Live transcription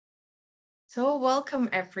So welcome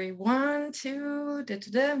everyone to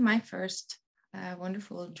my first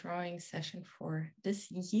wonderful drawing session for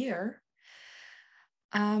this year.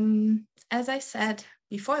 As I said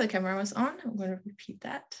before the camera was on, I'm going to repeat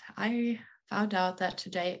that. I found out that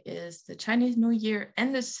today is the Chinese New Year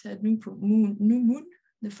and this new moon,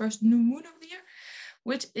 the first new moon of the year,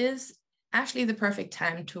 which is actually the perfect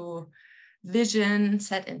time to vision,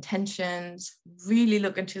 set intentions, really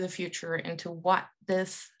look into the future, into what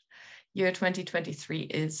this year 2023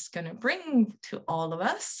 is going to bring to all of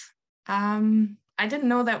us. I didn't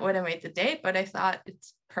know that when I made the date, but I thought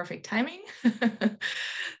it's perfect timing.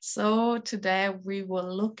 So today we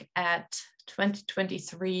will look at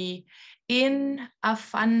 2023 in a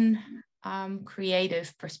fun,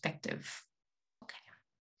 creative perspective. Okay.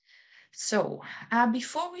 So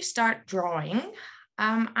before we start drawing,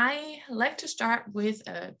 I like to start with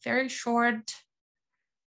a very short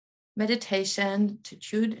meditation to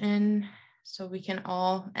tune in so we can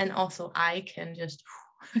all, and also I can just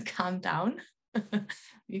calm down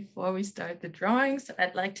before we start the drawing. So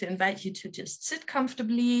I'd like to invite you to just sit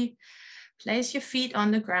comfortably, place your feet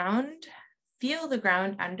on the ground, feel the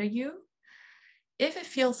ground under you. If it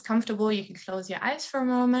feels comfortable, you can close your eyes for a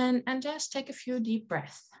moment and just take a few deep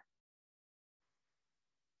breaths.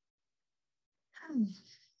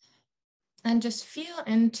 And just feel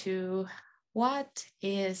into what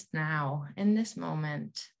is now in this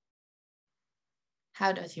moment.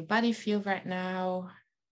 How does your body feel right now?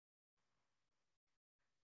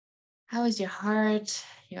 How is your heart,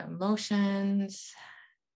 your emotions?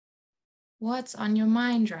 What's on your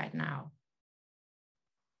mind right now?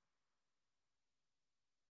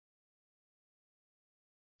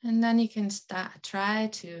 And then you can try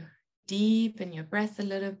to deepen your breath a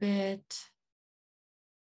little bit.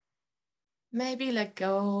 Maybe let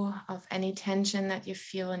go of any tension that you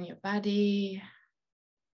feel in your body.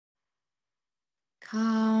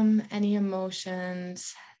 Calm any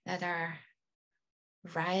emotions that are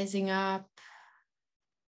rising up.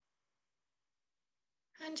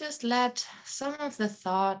 And just let some of the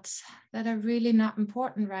thoughts that are really not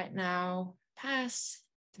important right now pass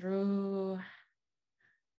through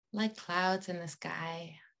like clouds in the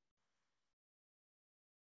sky.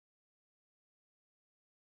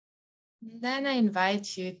 Then I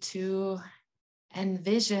invite you to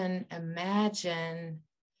imagine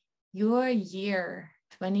your year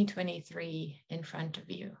 2023 in front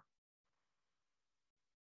of you.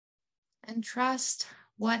 And trust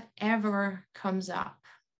whatever comes up.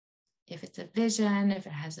 If it's a vision, if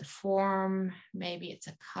it has a form, maybe it's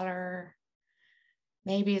a color,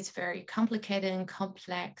 maybe it's very complicated and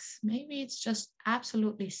complex, maybe it's just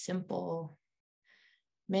absolutely simple.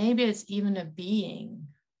 Maybe it's even a being,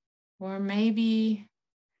 or maybe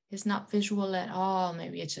it's not visual at all.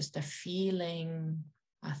 Maybe it's just a feeling,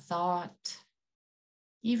 a thought,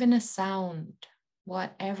 even a sound,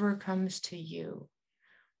 whatever comes to you.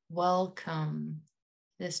 Welcome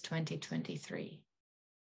this 2023.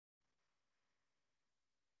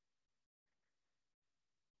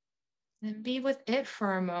 And be with it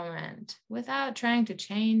for a moment without trying to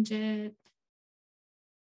change it.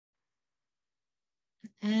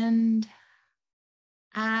 And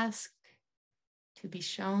ask to be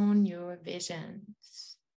shown your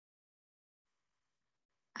visions.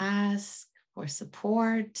 Ask for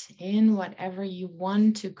support in whatever you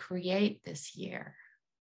want to create this year.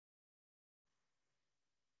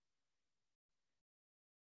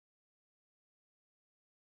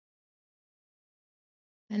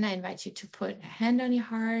 And I invite you to put a hand on your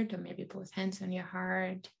heart, or maybe both hands on your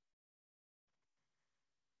heart.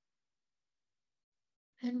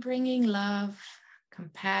 And bringing love,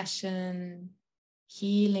 compassion,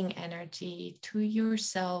 healing energy to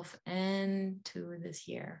yourself and to this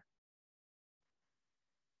year.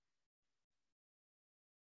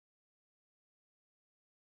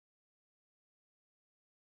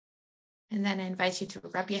 And then I invite you to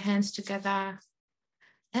rub your hands together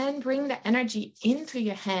and bring the energy into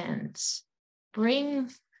your hands. Bring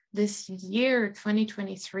this year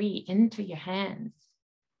 2023 into your hands.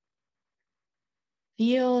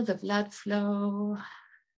 Feel the blood flow,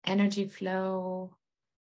 energy flow,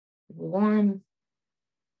 warmth.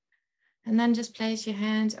 And then just place your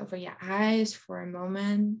hands over your eyes for a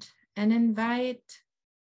moment and invite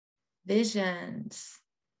visions.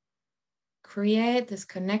 Create this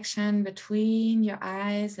connection between your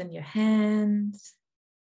eyes and your hands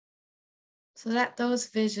so that those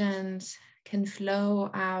visions can flow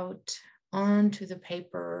out onto the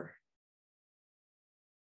paper.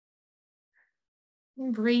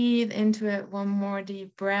 And breathe into it one more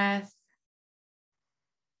deep breath.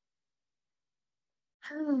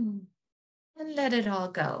 And let it all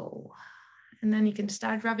go. And then you can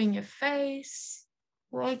start rubbing your face,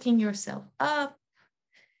 waking yourself up,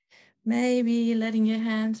 maybe letting your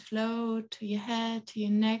hands float to your head, to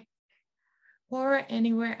your neck, or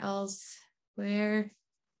anywhere else where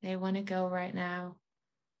they want to go right now.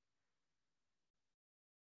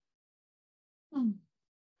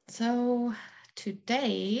 So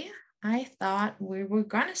today I thought we were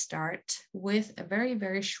going to start with a very,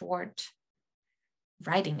 very short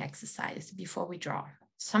writing exercise before we draw.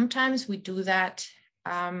 Sometimes we do that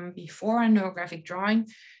before a neurographic drawing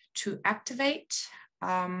to activate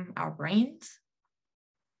our brains.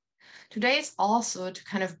 Today is also to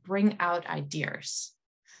kind of bring out ideas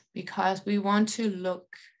because we want to look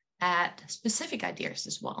at specific ideas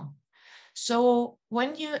as well. So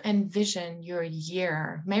when you envision your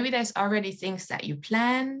year, maybe there's already things that you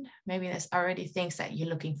planned, maybe there's already things that you're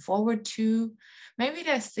looking forward to, maybe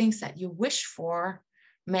there's things that you wish for,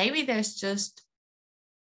 maybe there's just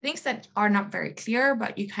things that are not very clear,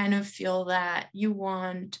 but you kind of feel that you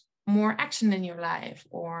want more action in your life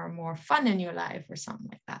or more fun in your life or something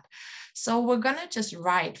like that. So we're gonna just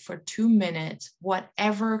write for 2 minutes,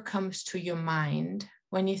 whatever comes to your mind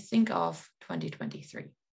when you think of 2023.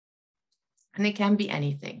 And it can be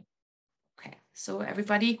anything. Okay, so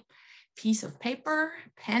everybody, piece of paper,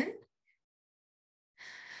 pen.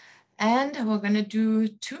 And we're gonna do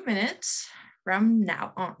 2 minutes from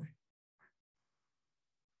now on.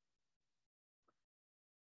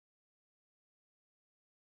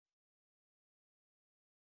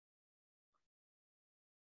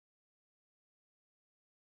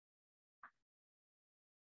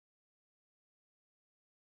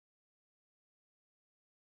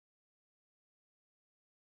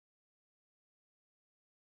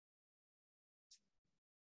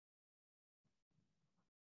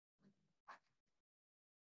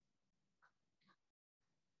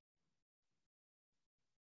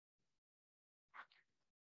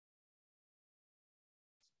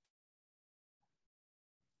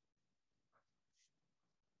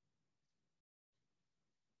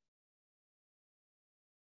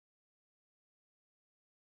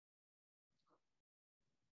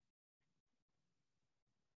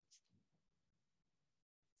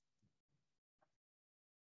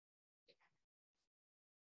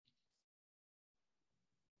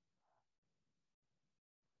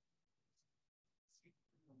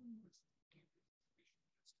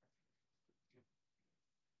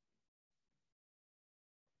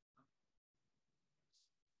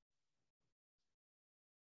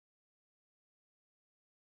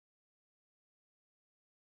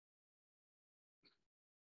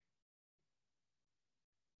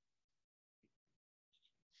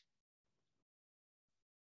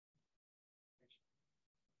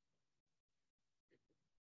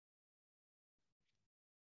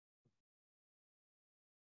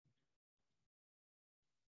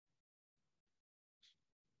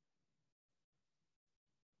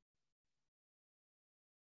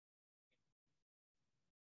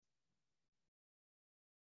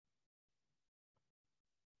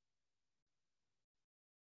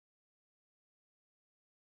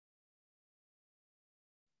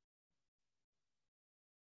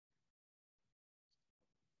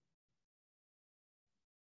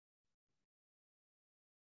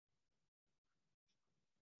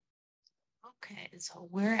 Okay, so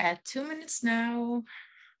we're at 2 minutes now.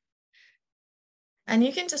 And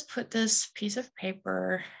you can just put this piece of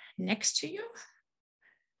paper next to you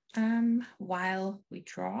while we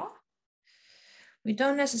draw. We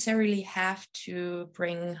don't necessarily have to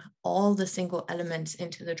bring all the single elements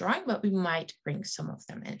into the drawing, but we might bring some of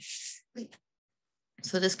them in.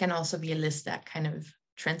 So this can also be a list that kind of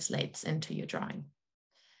translates into your drawing.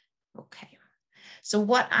 Okay. So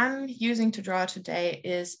what I'm using to draw today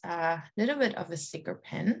is a little bit of a thicker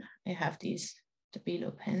pen. I have these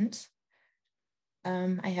Stabilo pens.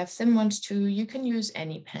 I have thin ones too. You can use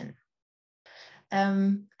any pen.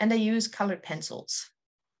 And I use colored pencils.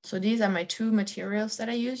 So these are my 2 materials that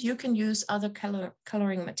I use. You can use other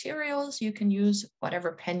coloring materials. You can use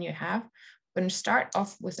whatever pen you have. I'm going to start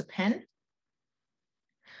off with a pen.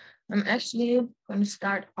 I'm actually going to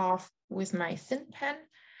start off with my thin pen.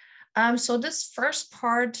 So this first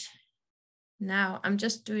part, now I'm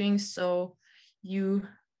just doing so you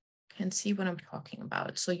can see what I'm talking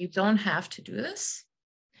about. So you don't have to do this.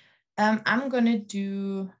 I'm going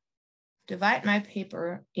to divide my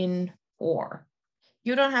paper in 4.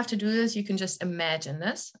 You don't have to do this. You can just imagine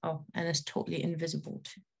this. Oh, and it's totally invisible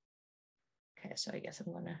too. Okay, so I guess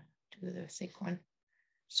I'm going to do the thick one.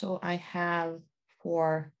 So I have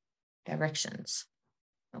 4 directions.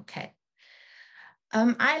 Okay.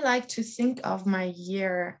 I like to think of my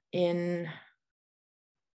year in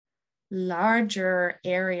larger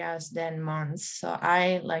areas than months. So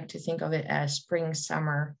I like to think of it as spring,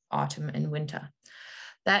 summer, autumn, and winter.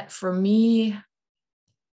 That for me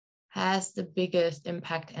has the biggest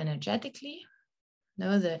impact energetically.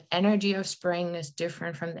 No, the energy of spring is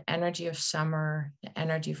different from the energy of summer, the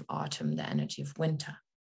energy of autumn, the energy of winter.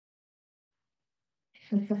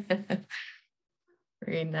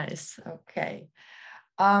 Very nice. Okay.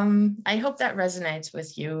 I hope that resonates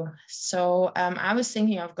with you. So I was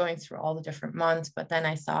thinking of going through all the different months, but then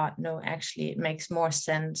I thought, no, actually, it makes more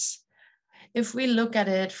sense if we look at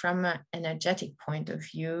it from an energetic point of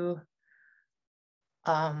view.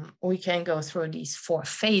 We can go through these 4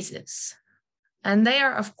 phases. And they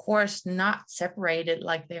are, of course, not separated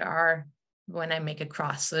like they are when I make a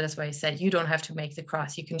cross. So that's why I said you don't have to make the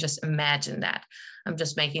cross. You can just imagine that. I'm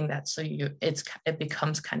just making that so it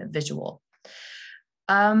becomes kind of visual.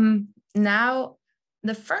 Now,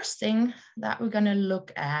 the first thing that we're going to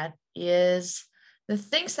look at is the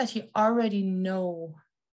things that you already know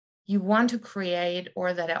you want to create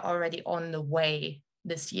or that are already on the way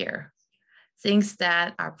this year. Things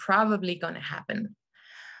that are probably going to happen.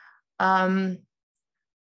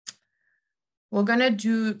 We're going to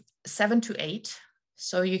do 7 to 8.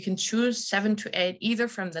 So you can choose 7 to 8, either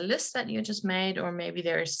from the list that you just made, or maybe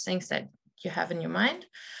there's things that you have in your mind.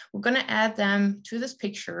 We're going to add them to this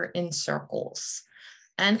picture in circles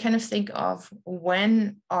and kind of think of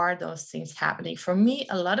when are those things happening. For me,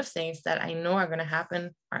 a lot of things that I know are going to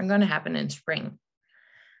happen in spring.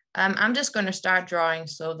 I'm just going to start drawing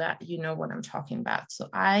so that you know what I'm talking about. So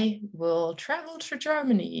I will travel to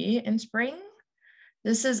Germany in spring.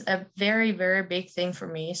 This is a very, very big thing for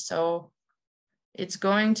me. So it's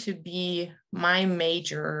going to be my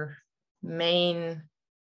main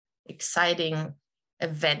exciting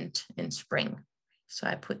event in spring. So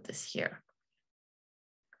I put this here.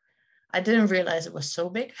 I didn't realize it was so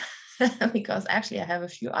big because actually I have a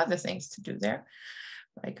few other things to do there.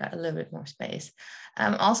 I got a little bit more space.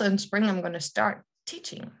 Also in spring, I'm going to start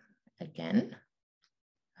teaching again.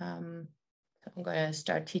 So I'm going to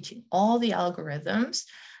start teaching all the algorithms,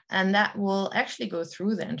 and that will actually go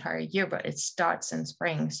through the entire year, but it starts in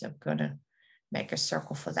spring. So I'm going to make a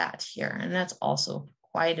circle for that here. And that's also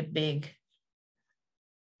quite a big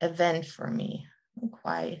event for me,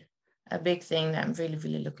 quite a big thing that I'm really,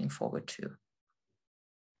 really looking forward to.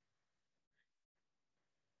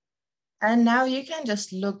 And now you can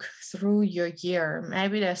just look through your year.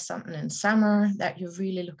 Maybe there's something in summer that you're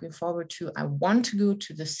really looking forward to. I want to go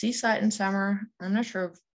to the seaside in summer. I'm not sure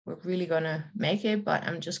if we're really going to make it, but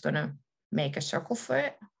I'm just going to make a circle for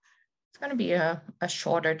it. It's going to be a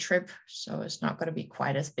shorter trip, so it's not going to be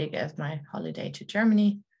quite as big as my holiday to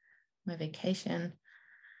Germany, my vacation.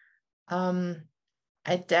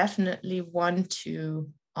 I definitely want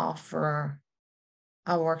to offer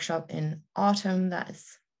a workshop in autumn. That is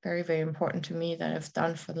very, very important to me, that I've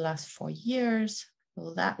done for the last 4 years.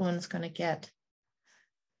 So that one's going to get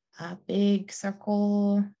a big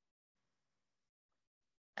circle.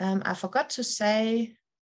 I forgot to say,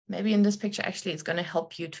 maybe in this picture, actually, it's going to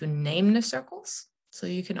help you to name the circles. So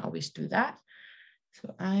you can always do that.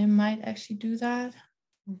 So I might actually do that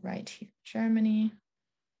right here, Germany.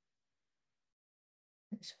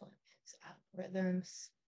 This one is algorithms.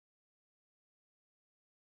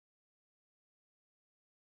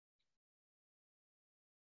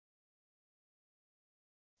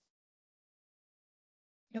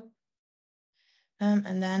 Yep.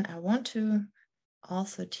 And then I want to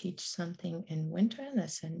also teach something in winter.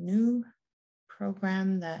 That's a new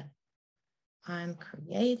program that I'm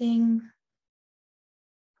creating.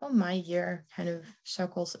 Well, my year kind of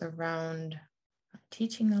circles around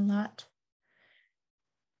teaching a lot.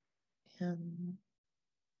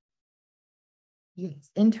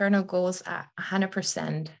 Yes, internal goals are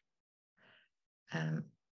 100%. 100%.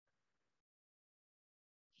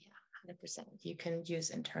 You can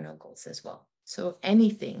use internal goals as well. So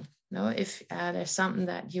anything, if there's something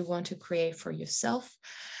that you want to create for yourself,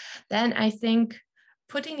 then I think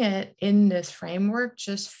putting it in this framework,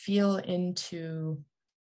 just feel into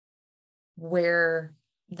where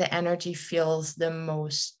the energy feels the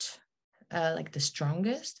most, like the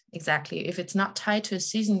strongest. Exactly. If it's not tied to a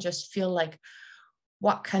season, just feel like,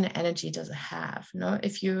 what kind of energy does it have?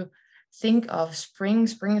 If you think of spring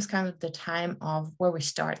is kind of the time of where we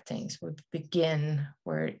start things, we begin,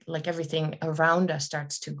 where like everything around us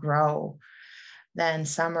starts to grow. Then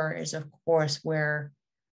summer is, of course, where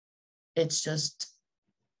it's just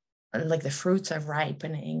like the fruits are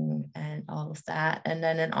ripening and all of that. And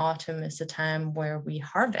then in autumn is the time where we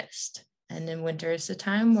harvest. And in winter is the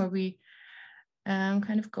time where we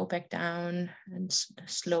kind of go back down and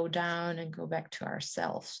slow down and go back to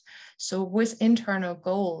ourselves. So with internal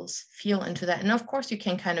goals, feel into that. And of course, you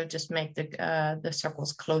can kind of just make the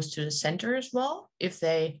circles close to the center as well, if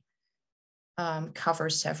they cover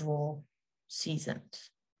several seasons.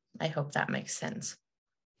 I hope that makes sense.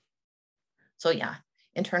 So yeah,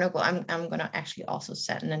 internal goal. I'm going to actually also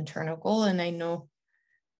set an internal goal, and I know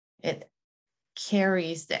it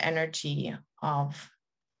carries the energy of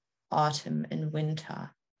autumn and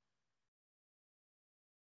winter.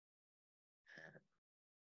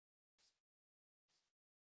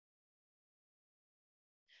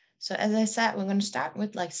 So as I said, we're going to start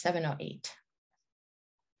with like 7 or 8.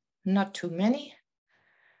 Not too many.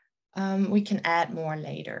 We can add more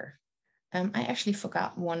later. I actually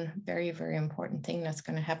forgot one very, very important thing that's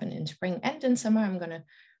going to happen in spring and in summer. I'm going to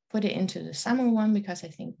put it into the summer one, because I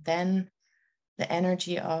think then the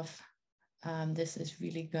energy of this is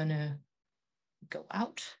really going to go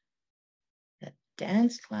out. The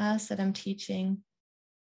dance class that I'm teaching,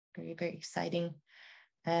 very, very exciting.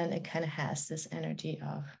 And it kind of has this energy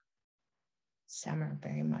of summer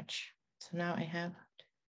very much. So now I have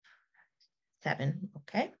 7,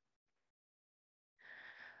 okay?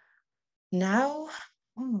 Now,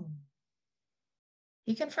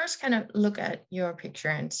 you can first kind of look at your picture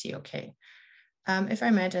and see, okay, if I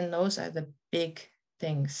imagine those are the big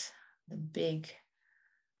things, the big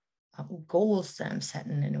goals that I'm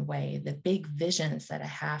setting in a way, the big visions that I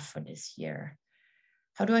have for this year.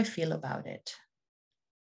 How do I feel about it?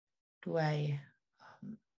 Do I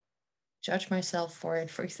judge myself for it,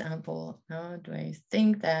 for example? Do I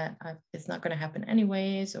think that it's not going to happen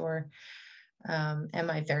anyways? Or am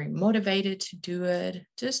I very motivated to do it?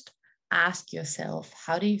 Just ask yourself,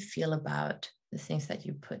 how do you feel about the things that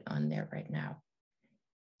you put on there right now?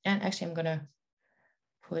 And actually, I'm going to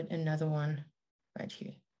put another one right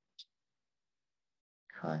here,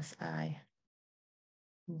 because I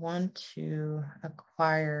want to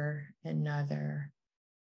acquire another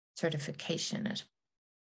certification.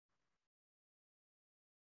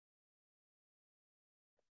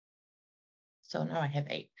 So now I have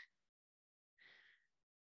 8.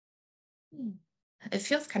 It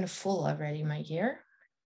feels kind of full already, my year.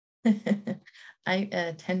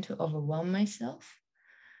 I tend to overwhelm myself.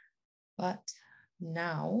 But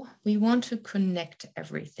now we want to connect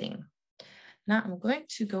everything. Now I'm going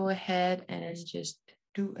to go ahead and just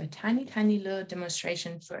do a tiny, tiny little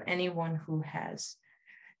demonstration for anyone who has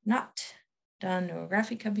not done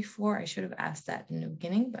Neurographica before. I should have asked that in the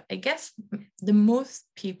beginning, but I guess the most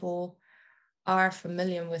people are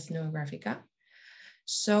familiar with Neurographica.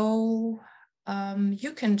 So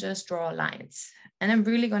you can just draw lines. And I'm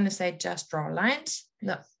really going to say just draw lines.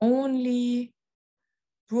 The only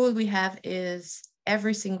rule we have is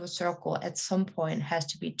every single circle at some point has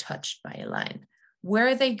to be touched by a line.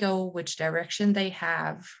 Where they go, which direction they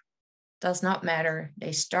have, does not matter.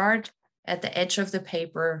 They start at the edge of the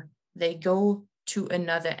paper, they go to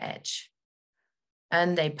another edge,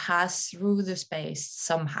 and they pass through the space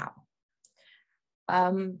somehow.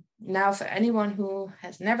 Now, for anyone who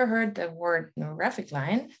has never heard the word neurographic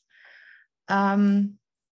line, a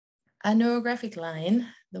neurographic line,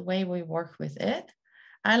 the way we work with it,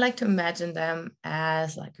 I like to imagine them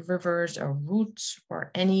as like rivers or roots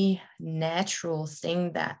or any natural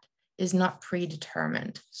thing that is not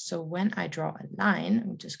predetermined. So when I draw a line,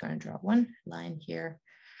 I'm just going to draw one line here.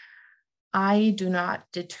 I do not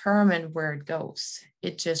determine where it goes.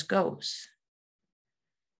 It just goes.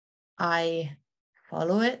 I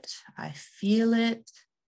follow it. I feel it.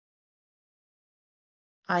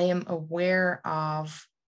 I am aware of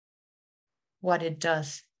what it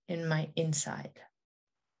does in my inside.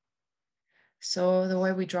 So the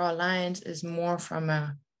way we draw lines is more from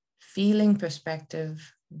a feeling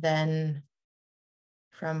perspective than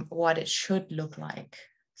from what it should look like.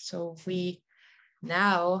 So we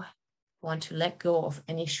now want to let go of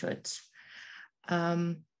any shoulds.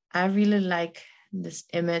 I really like this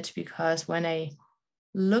image because when I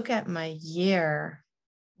look at my year,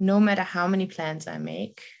 no matter how many plans I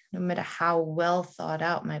make, no matter how well thought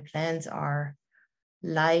out my plans are,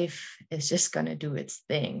 life is just going to do its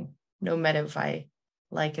thing, no matter if I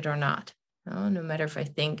like it or not. No matter if I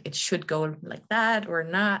think it should go like that or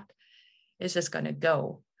not, it's just going to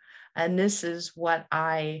go. And this is what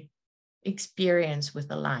I experience with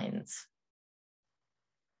the lines.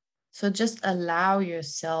 So just allow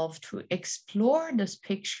yourself to explore this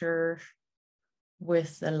picture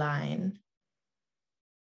with the line.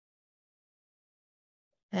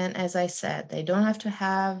 And as I said, they don't have to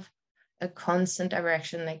have a constant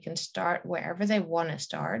direction. They can start wherever they want to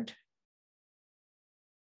start.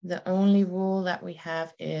 The only rule that we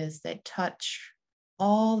have is they touch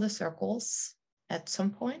all the circles at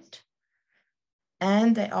some point,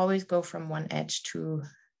 and they always go from one edge to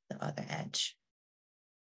the other edge.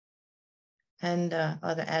 And the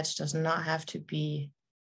other edge does not have to be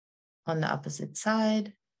on the opposite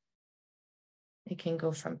side. It can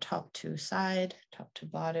go from top to side, top to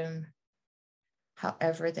bottom,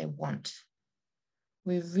 however they want.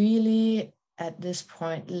 We really, at this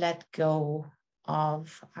point, let go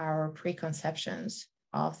of our preconceptions,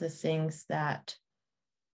 of the things that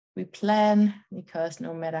we plan, because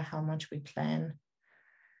no matter how much we plan,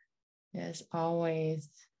 there's always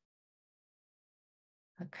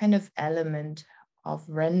a kind of element of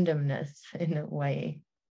randomness in a way.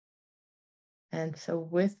 And so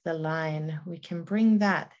with the line, we can bring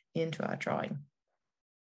that into our drawing.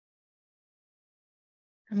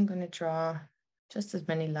 I'm going to draw just as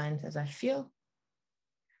many lines as I feel.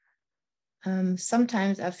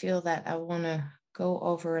 Sometimes I feel that I want to go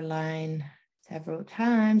over a line several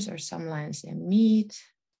times, or some lines they meet.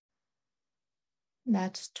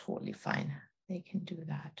 That's totally fine. They can do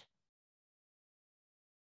that.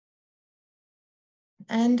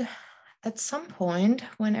 And at some point,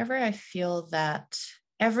 whenever I feel that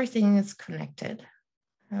everything is connected,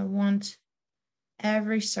 I want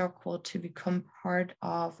every circle to become part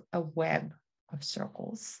of a web of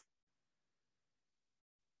circles.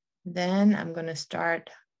 Then I'm going to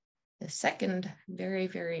start the second very,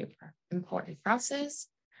 very important process,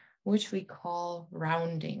 which we call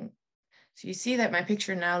rounding. So you see that my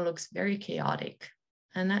picture now looks very chaotic,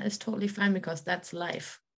 and that is totally fine, because that's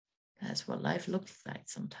life. That's what life looks like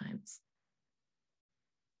sometimes.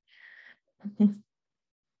 I'm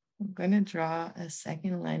going to draw a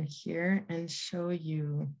second line here and show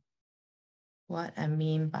you what I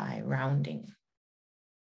mean by rounding.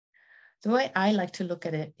 The way I like to look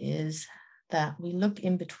at it is that we look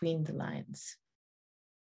in between the lines.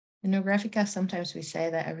 In Neurographica, sometimes we say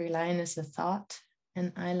that every line is a thought,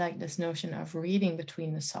 and I like this notion of reading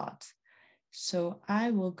between the thoughts. So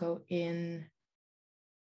I will go in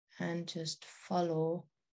and just follow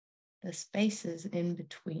the spaces in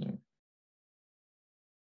between.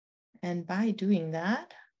 And by doing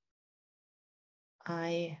that,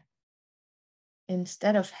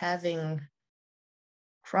 instead of having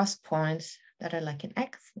cross points that are like an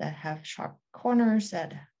X, that have sharp corners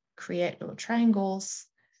that create little triangles,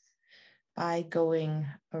 by going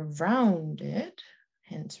around it,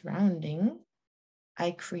 hence rounding,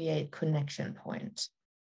 I create connection points.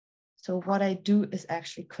 So what I do is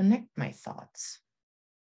actually connect my thoughts.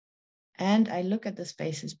 And I look at the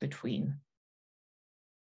spaces between.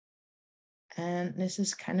 And this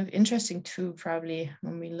is kind of interesting too, probably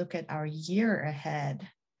when we look at our year ahead,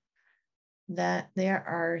 that there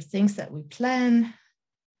are things that we plan,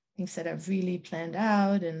 things that are really planned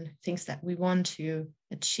out, and things that we want to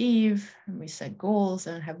achieve. And we set goals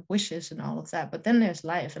and have wishes and all of that. But then there's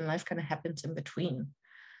life, and life kind of happens in between.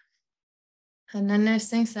 And then there's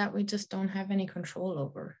things that we just don't have any control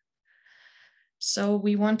over. So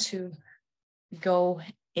we want to go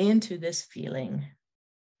into this feeling,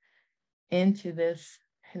 into this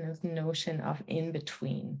kind of notion of in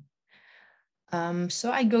between. So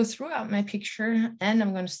I go throughout my picture, and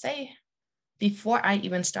I'm going to say, before I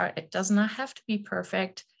even start, it does not have to be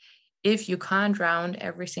perfect. If you can't round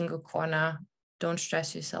every single corner, don't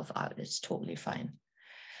stress yourself out. It's totally fine.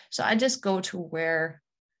 So I just go to where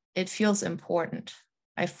it feels important.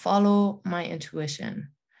 I follow my intuition,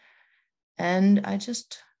 and I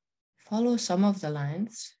just follow some of the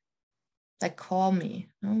lines that call me,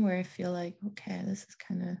 where I feel like, okay, this is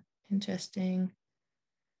kind of interesting.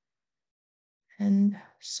 And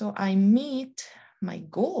so I meet my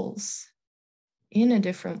goals in a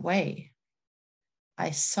different way. I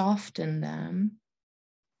soften them,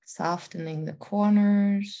 softening the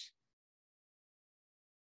corners.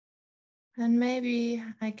 And maybe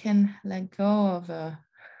I can let go of a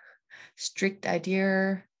strict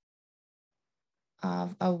idea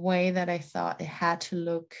of a way that I thought it had to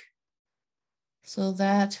look, so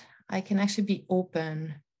that I can actually be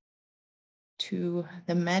open to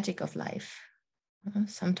the magic of life.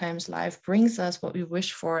 Sometimes life brings us what we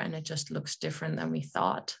wish for, and it just looks different than we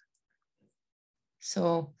thought.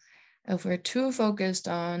 So if we're too focused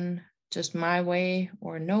on just my way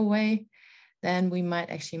or no way, then we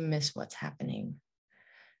might actually miss what's happening.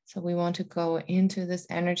 So we want to go into this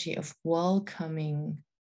energy of welcoming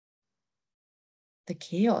the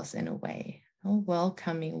chaos in a way,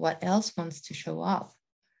 welcoming what else wants to show up.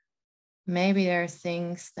 Maybe there are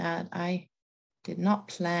things that I did not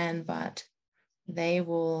plan, but they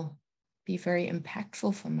will be very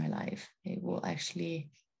impactful for my life. They will actually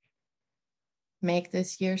make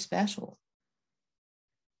this year special.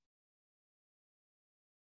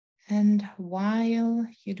 And while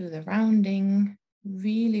you do the rounding,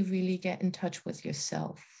 really, really get in touch with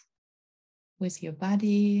yourself, with your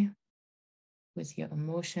body, with your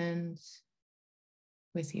emotions,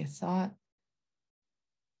 with your thought.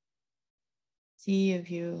 See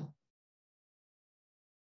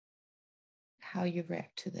how you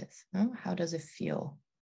react to this. No? How does it feel?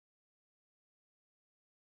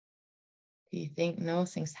 Do you think, no,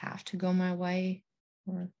 things have to go my way?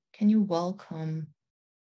 Or can you welcome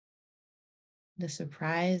the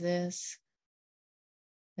surprises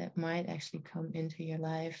that might actually come into your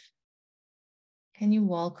life? Can you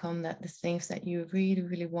welcome that the things that you really,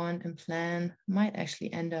 really want and plan might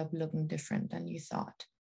actually end up looking different than you thought?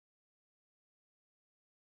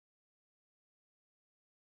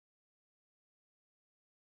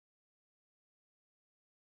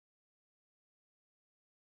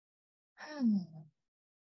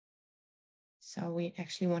 So we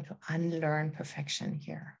actually want to unlearn perfection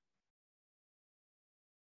here,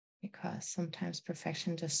 because sometimes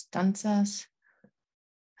perfection just stunts us,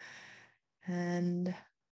 and it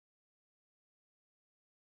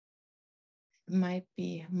might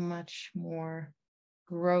be much more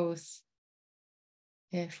growth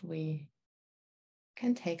if we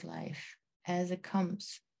can take life as it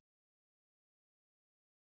comes.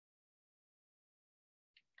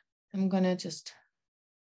 I'm going to just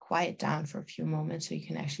quiet down for a few moments so you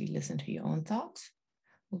can actually listen to your own thoughts.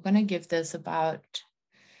 We're going to give this about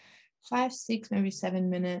 5, 6, maybe 7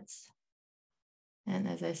 minutes. And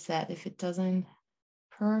as I said, if it doesn't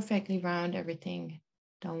perfectly round everything,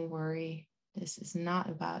 don't worry. This is not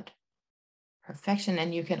about perfection.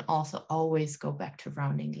 And you can also always go back to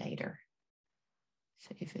rounding later.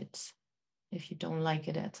 So if you don't like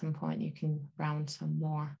it at some point, you can round some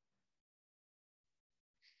more.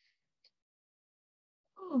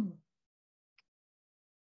 Ooh.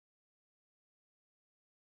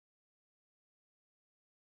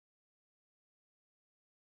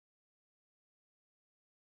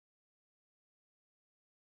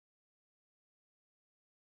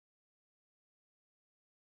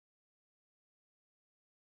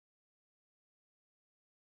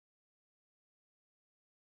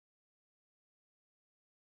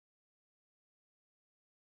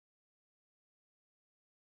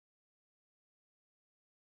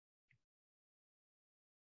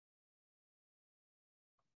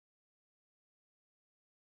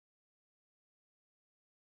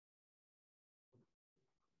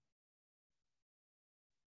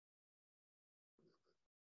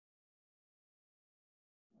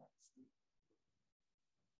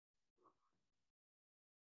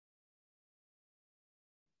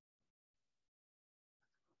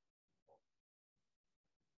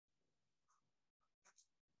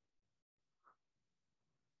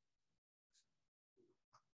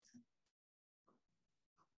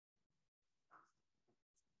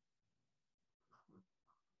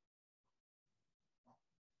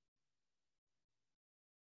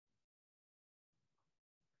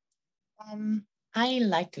 I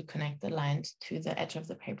like to connect the lines to the edge of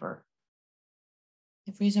the paper.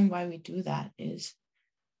 The reason why we do that is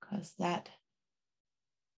because that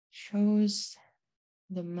shows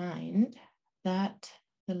the mind that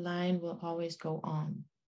the line will always go on.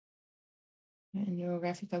 In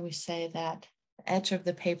Neurographica, we say that the edge of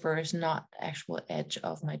the paper is not the actual edge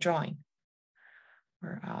of my drawing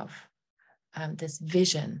or of this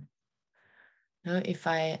vision. Now, if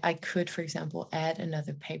I could, for example, add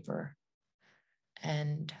another paper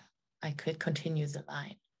and I could continue the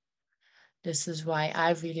line. This is why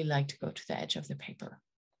I really like to go to the edge of the paper.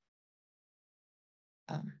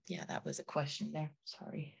 Yeah, that was a question there.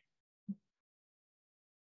 Sorry.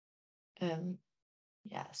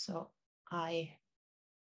 Yeah, so I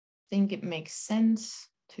think it makes sense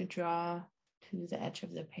to draw to the edge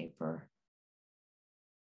of the paper.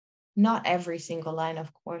 Not every single line,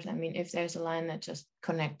 of course. I mean, if there's a line that just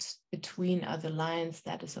connects between other lines,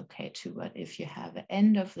 that is okay too. But if you have an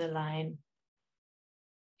end of the line,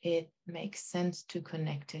 it makes sense to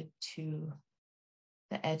connect it to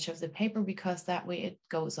the edge of the paper, because that way it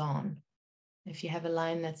goes on. If you have a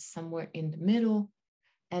line that's somewhere in the middle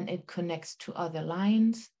and it connects to other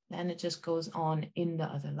lines, then it just goes on in the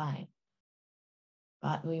other line.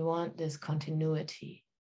 But we want this continuity,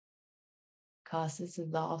 because this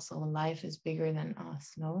is also, life is bigger than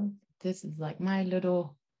us. No, this is like my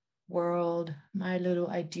little world, my little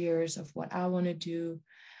ideas of what I want to do.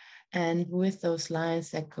 And with those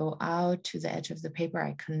lines that go out to the edge of the paper,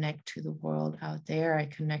 I connect to the world out there. I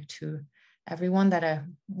connect to everyone that I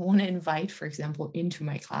want to invite, for example, into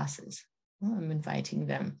my classes. Well, I'm inviting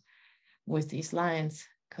them with these lines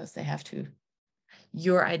because they have to,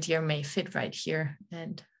 your idea may fit right here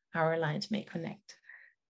and our lines may connect.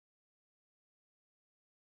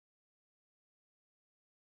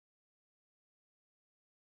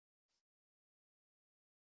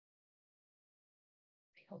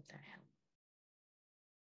 I hope that helps.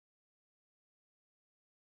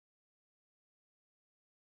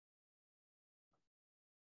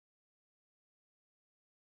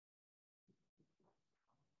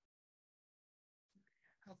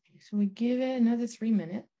 Okay, so we give it another 3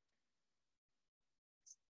 minutes.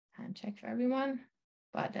 Time check for everyone.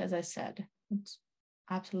 But as I said, it's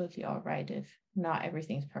absolutely all right if not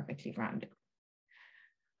everything's perfectly rounded.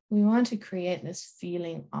 We want to create this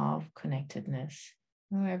feeling of connectedness.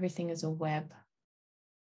 Oh, everything is a web.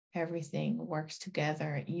 Everything works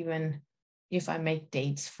together. Even if I make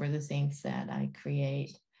dates for the things that I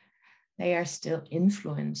create, they are still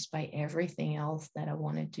influenced by everything else that I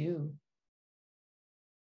want to do.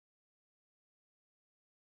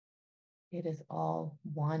 It is all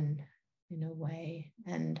one in a way.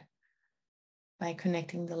 And by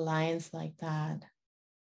connecting the lines like that,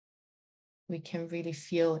 we can really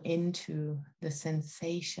feel into the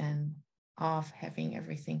sensation of having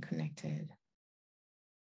everything connected.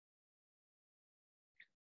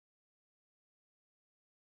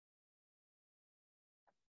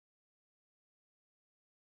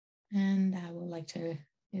 And I would like to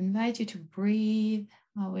invite you to breathe.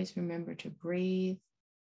 Always remember to breathe.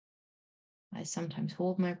 I sometimes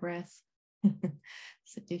hold my breath.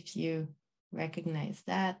 So if you recognize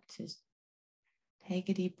that, just take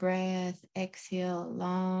a deep breath, exhale,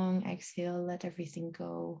 long exhale, let everything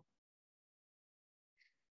go.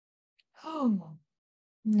 Oh,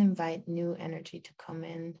 and invite new energy to come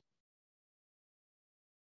in.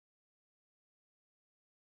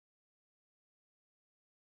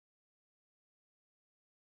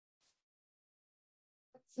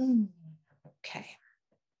 Okay.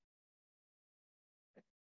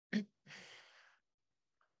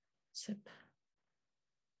 Sip.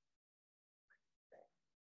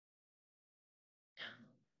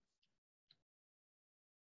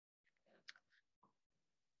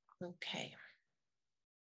 Okay.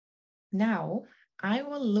 Now I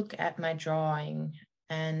will look at my drawing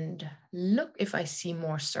and look if I see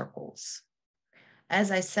more circles. As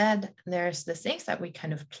I said, there's the things that we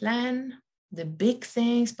kind of plan, the big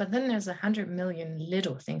things, but then there's 100 million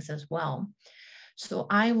little things as well. So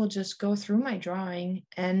I will just go through my drawing,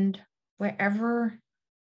 and wherever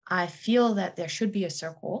I feel that there should be a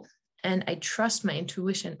circle, and I trust my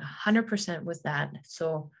intuition 100% with that.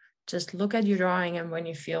 So just look at your drawing, and when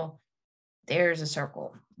you feel there's a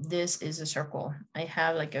circle, this is a circle. I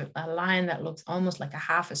have like a line that looks almost like a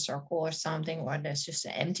half a circle or something, or there's just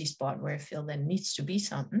an empty spot where I feel there needs to be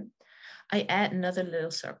something. I add another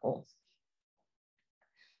little circle.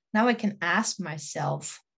 Now I can ask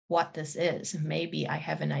myself what this is. Maybe I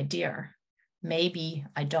have an idea. Maybe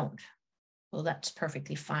I don't. Well, that's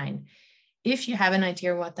perfectly fine. If you have an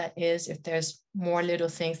idea what that is, if there's more little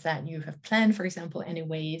things that you have planned, for example,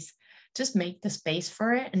 anyways, just make the space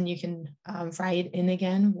for it and you can write in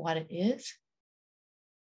again what it is.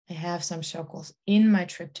 I have some circles in my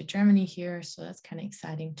trip to Germany here, so that's kind of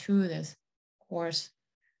exciting too. There's, of course,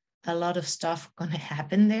 a lot of stuff going to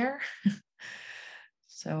happen there.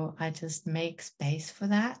 So I just make space for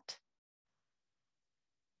that.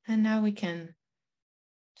 And now we can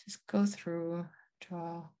just go through,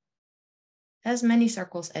 draw as many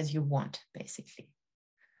circles as you want, basically.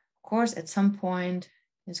 Of course, at some point,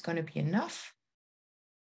 it's going to be enough.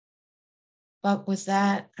 But with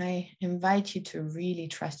that, I invite you to really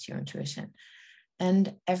trust your intuition.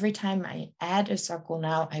 And every time I add a circle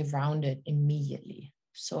now, I round it immediately.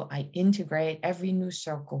 So I integrate every new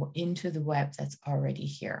circle into the web that's already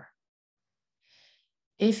here.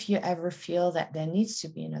 If you ever feel that there needs to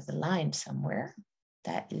be another line somewhere,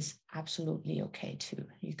 that is absolutely okay too.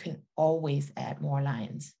 You can always add more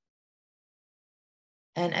lines.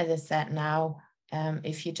 And as I said now,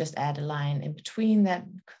 if you just add a line in between that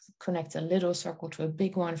connects a little circle to a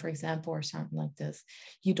big one, for example, or something like this,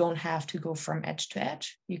 you don't have to go from edge to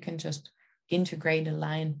edge. You can just integrate a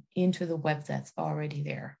line into the web that's already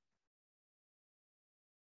there.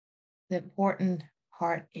 The important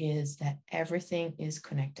part is that everything is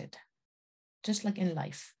connected, just like in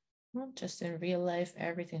life. Not just in real life,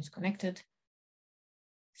 everything's connected.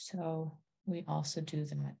 So we also do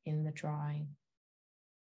that in the drawing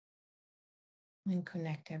and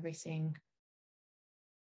connect everything.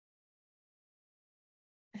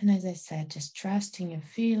 And as I said, just trusting and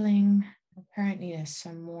feeling. Apparently there's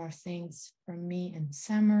some more things for me in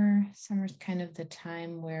summer. Summer's kind of the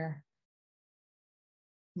time where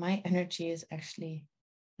my energy is actually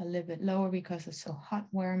a little bit lower because it's so hot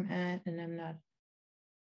where I'm at, and I'm not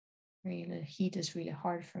really, the heat is really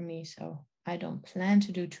hard for me. So I don't plan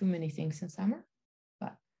to do too many things in summer,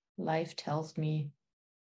 but life tells me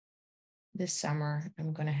this summer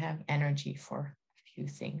I'm going to have energy for a few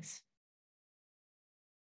things.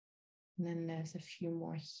 And then there's a few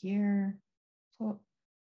more here. So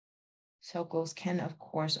circles can, of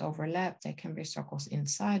course, overlap. There can be circles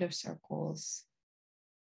inside of circles.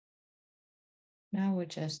 Now we're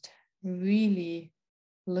just really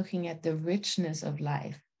looking at the richness of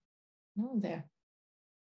life. Oh, there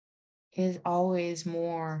is always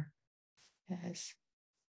more. There's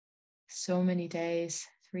so many days,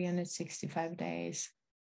 365 days.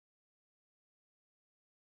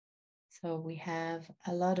 So we have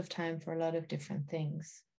a lot of time for a lot of different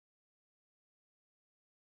things.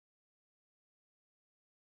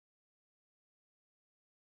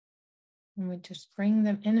 And we just bring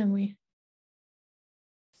them in, and we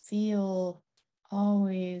feel,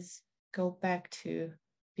 always go back to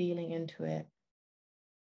feeling into it.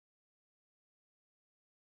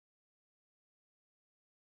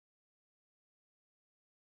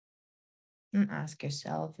 And ask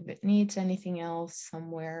yourself if it needs anything else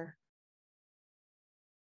somewhere.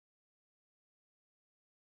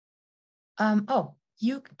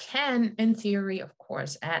 You can, in theory, of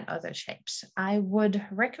course, add other shapes. I would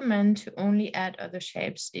recommend to only add other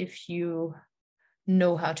shapes if you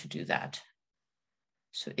know how to do that.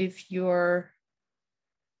 So if you're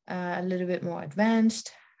a little bit more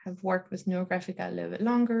advanced, have worked with Neurographica a little bit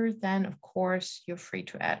longer, then of course you're free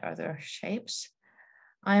to add other shapes.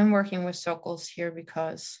 I'm working with circles here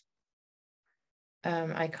because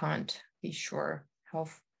I can't be sure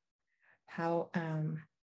how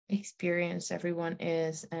experienced everyone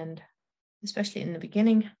is, and especially in the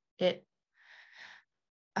beginning, it's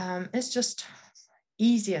just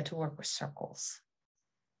easier to work with circles,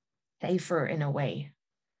 safer in a way.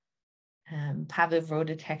 Pavel wrote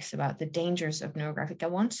a text about the dangers of Neurographica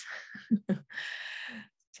once.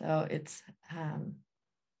 So it's,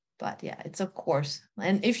 but yeah, it's of course.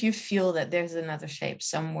 And if you feel that there's another shape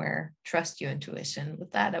somewhere, trust your intuition.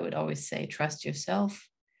 With that, I would always say, trust yourself.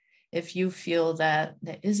 If you feel that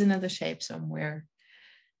there is another shape somewhere,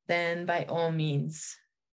 then by all means,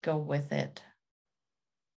 go with it.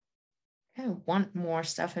 I want more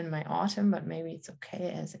stuff in my autumn, but maybe it's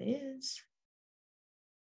okay as it is.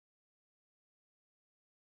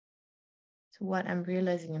 So what I'm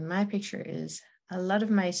realizing in my picture is a lot of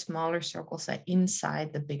my smaller circles are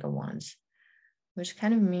inside the bigger ones, which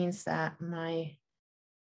kind of means that my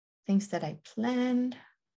things that I planned,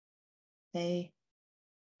 they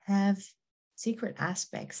have secret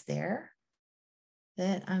aspects there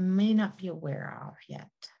that I may not be aware of yet.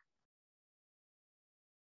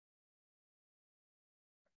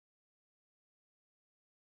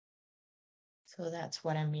 So that's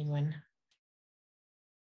what I mean when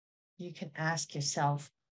you can ask yourself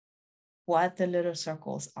what the little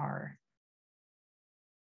circles are.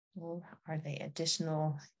 Well, are they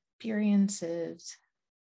additional experiences?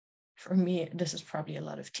 For me, this is probably a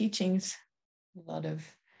lot of teachings, a lot of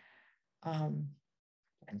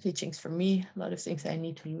teachings for me, a lot of things I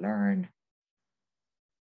need to learn.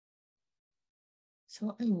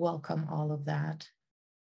 So I welcome all of that.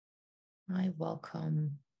 I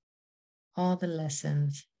welcome all the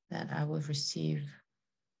lessons that I will receive.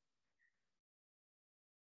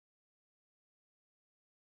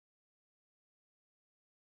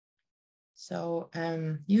 So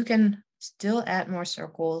you can still add more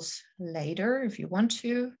circles later if you want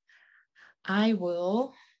to. I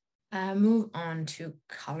will move on to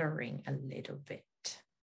coloring a little bit.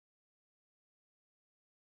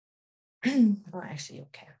 Oh, actually,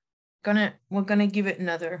 okay. We're gonna give it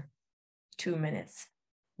another 2 minutes,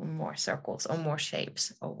 or more circles or more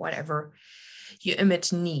shapes or whatever your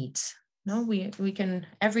image needs. No, we can,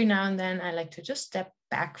 every now and then I like to just step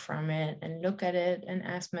back from it and look at it and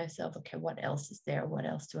ask myself, okay, what else is there? What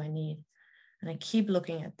else do I need? And I keep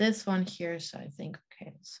looking at this one here. So I think,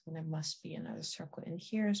 okay, so there must be another circle in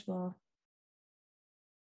here as well.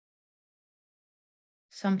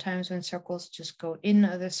 Sometimes when circles just go in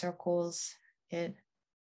other circles, it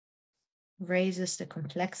raises the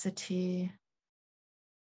complexity.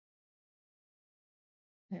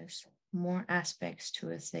 There's more aspects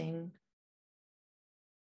to a thing.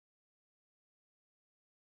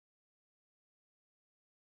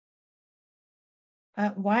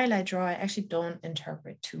 But while I draw, I actually don't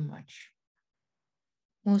interpret too much.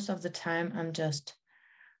 Most of the time, I'm just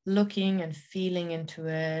looking and feeling into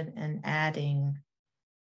it and adding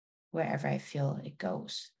wherever I feel it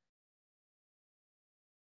goes.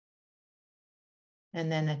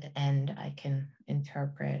 And then at the end, I can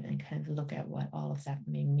interpret and kind of look at what all of that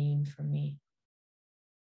may mean for me.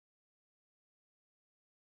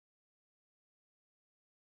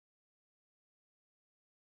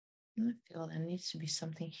 I feel there needs to be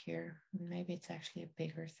something here. Maybe it's actually a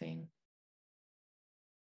bigger thing.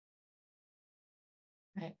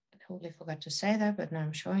 I totally forgot to say that, but now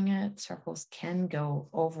I'm showing it. Circles can go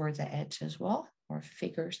over the edge as well, or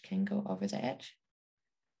figures can go over the edge.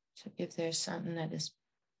 So if there's something that is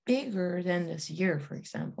bigger than this year, for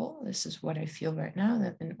example, this is what I feel right now,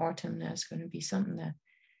 that in autumn there's going to be something that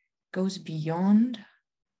goes beyond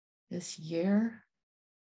this year,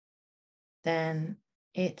 then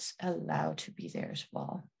it's allowed to be there as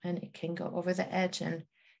well. And it can go over the edge. And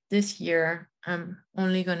this year, I'm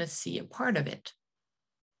only going to see a part of it.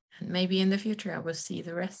 And maybe in the future, I will see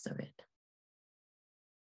the rest of it.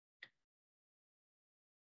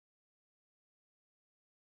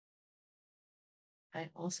 I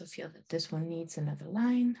also feel that this one needs another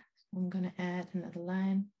line. So I'm going to add another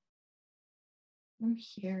line from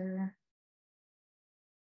here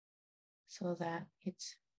so that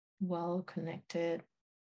it's well connected.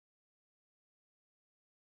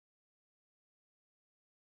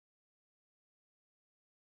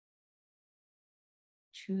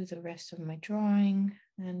 To the rest of my drawing,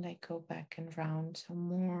 and I go back and round some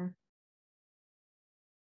more.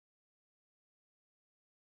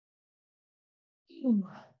 Ooh,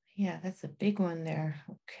 yeah, that's a big one there.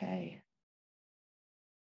 Okay.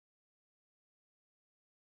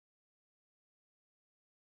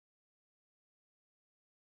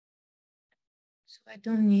 So I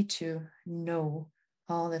don't need to know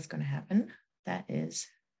all that's going to happen. That is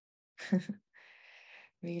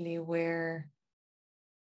really where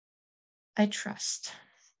I trust.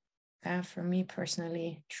 For me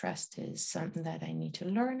personally, trust is something that I need to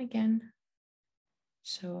learn again.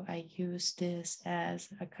 So I use this as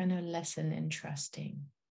a kind of lesson in trusting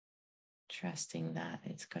that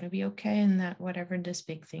it's going to be okay and that whatever this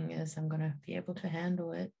big thing is, I'm going to be able to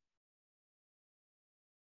handle it.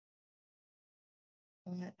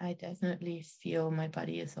 But I definitely feel my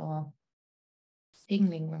body is all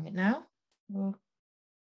tingling right now. Well,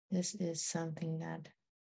 this is something that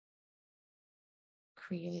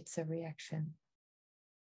creates a reaction.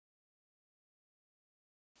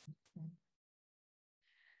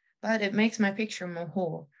 But it makes my picture more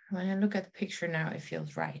whole. When I look at the picture now, it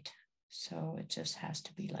feels right. So it just has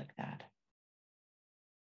to be like that.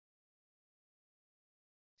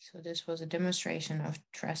 So this was a demonstration of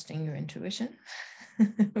trusting your intuition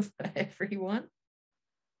for everyone.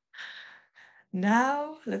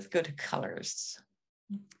 Now let's go to colors.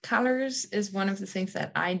 Colors is one of the things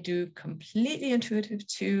that I do completely intuitive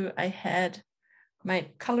too. I had my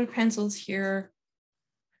colored pencils here.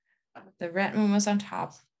 The red one was on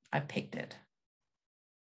top. I picked it.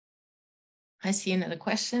 I see another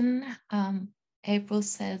question. April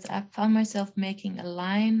says, I found myself making a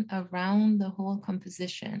line around the whole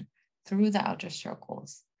composition through the outer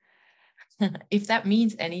circles. If that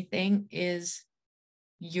means anything, is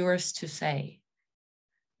yours to say.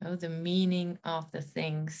 You know, the meaning of the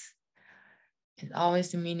things is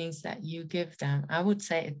always the meanings that you give them. I would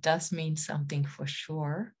say it does mean something for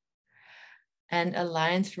sure. And a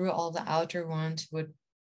line through all the outer ones would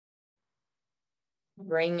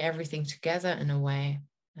bring everything together in a way.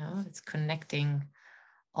 You know, it's connecting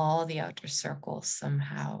all the outer circles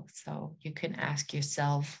somehow. So you can ask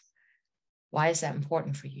yourself, why is that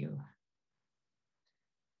important for you?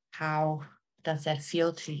 How does that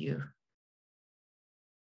feel to you?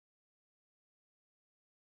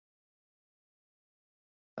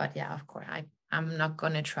 But yeah, of course, I'm not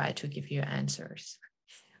going to try to give you answers.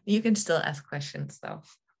 You can still ask questions though.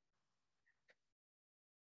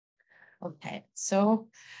 Okay, so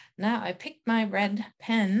now I picked my red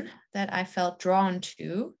pen that I felt drawn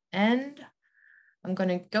to, and I'm going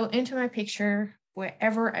to go into my picture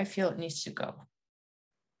wherever I feel it needs to go.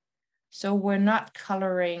 So we're not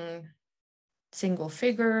coloring single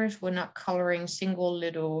figures, we're not coloring single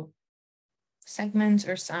little segments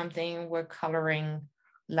or something, we're coloring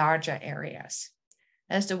larger areas.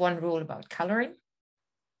 That's the one rule about coloring.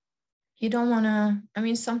 You don't want to, I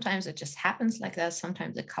mean, sometimes it just happens like that.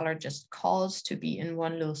 Sometimes the color just calls to be in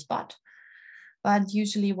one little spot. But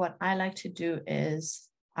usually what I like to do is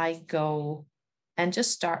I go and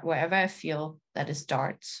just start wherever I feel that it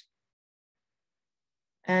starts.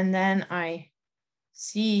 And then I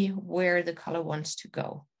see where the color wants to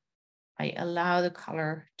go. I allow the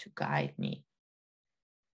color to guide me.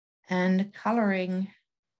 And coloring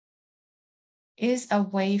is a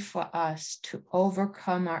way for us to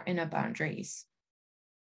overcome our inner boundaries.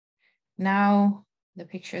 Now, the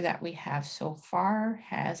picture that we have so far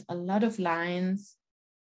has a lot of lines,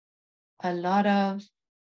 a lot of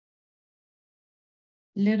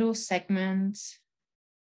little segments,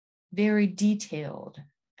 very detailed.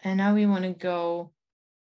 And now we want to go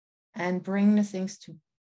and bring the things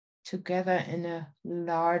together in a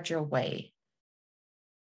larger way,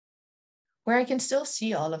 where I can still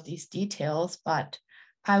see all of these details, but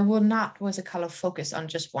I will not, with a color, focus on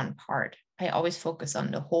just one part. I always focus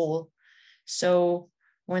on the whole. So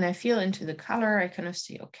when I feel into the color, I kind of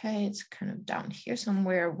see, okay, it's kind of down here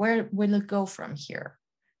somewhere. Where will it go from here?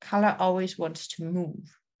 Color always wants to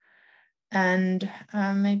move. And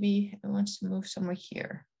maybe it wants to move somewhere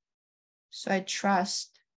here. So I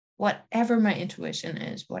trust whatever my intuition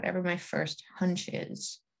is, whatever my first hunch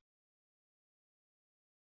is.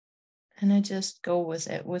 And I just go with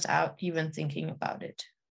it without even thinking about it.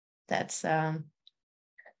 That's,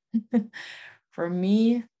 for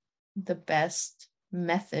me, the best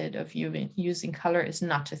method of using color is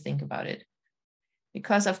not to think about it.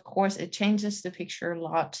 Because of course it changes the picture a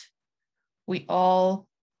lot. We all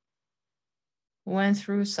went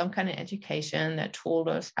through some kind of education that told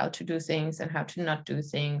us how to do things and how to not do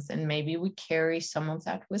things. And maybe we carry some of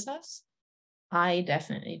that with us. I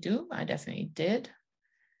definitely do. I definitely did.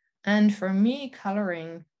 And for me,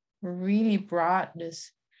 coloring really brought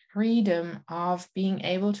this freedom of being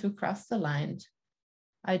able to cross the lines.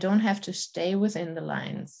 I don't have to stay within the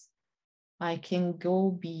lines. I can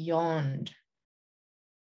go beyond.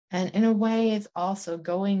 And in a way, it's also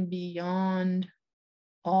going beyond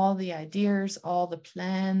all the ideas, all the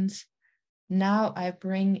plans. Now I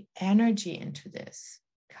bring energy into this.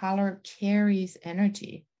 Color carries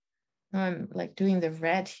energy. I'm like doing the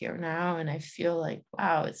red here now, and I feel like,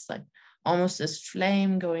 wow, it's like almost this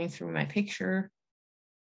flame going through my picture.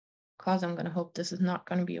 Because I'm going to hope this is not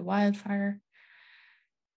going to be a wildfire.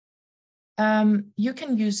 You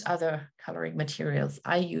can use other coloring materials.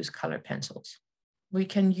 I use colored pencils. We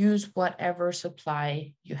can use whatever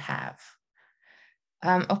supply you have.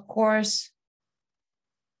 Of course,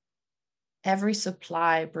 every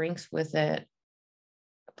supply brings with it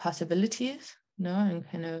possibilities, and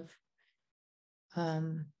kind of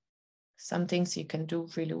some things you can do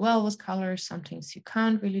really well with colors, some things you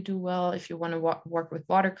can't really do well. If you want to work with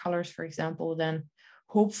watercolors, for example, then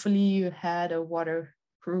hopefully you had a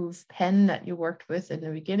waterproof pen that you worked with in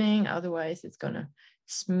the beginning. Otherwise, it's going to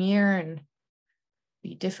smear and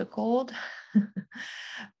be difficult.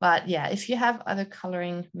 But yeah, if you have other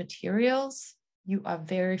coloring materials, you are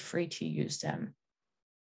very free to use them.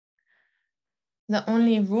 The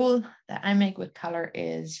only rule that I make with color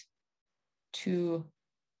is to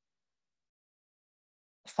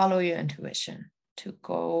follow your intuition, to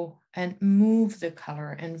go and move the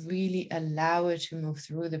color and really allow it to move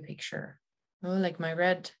through the picture. Like my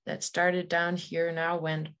red that started down here now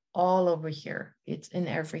went all over here. It's in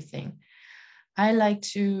everything. I like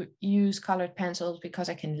to use colored pencils because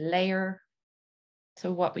I can layer.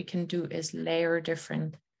 So what we can do is layer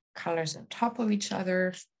different colors on top of each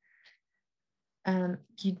other.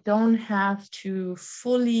 You don't have to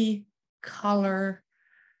fully color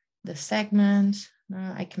the segment.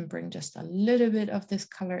 I can bring just a little bit of this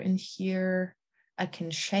color in here. I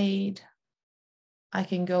can shade. I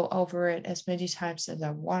can go over it as many times as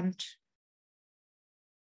I want.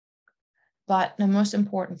 But the most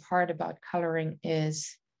important part about coloring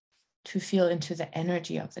is to feel into the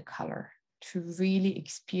energy of the color, to really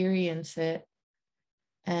experience it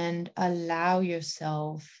and allow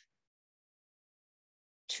yourself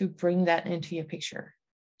to bring that into your picture.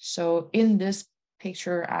 So in this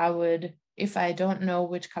picture, I would, if I don't know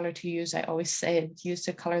which color to use, I always say use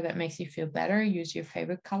the color that makes you feel better, use your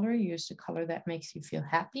favorite color, use the color that makes you feel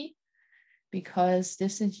happy, because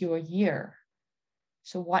this is your year.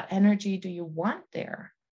 So what energy do you want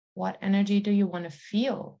there? What energy do you want to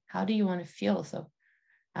feel? How do you want to feel? So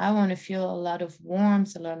I want to feel a lot of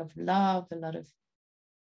warmth, a lot of love, a lot of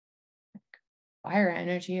fire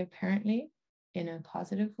energy, apparently, in a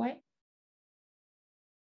positive way.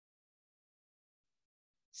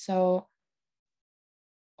 So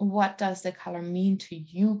what does the color mean to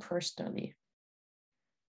you personally?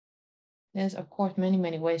 There's, of course, many,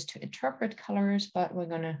 many ways to interpret colors, but we're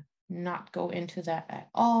going to not go into that at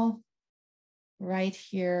all. Right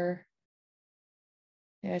here,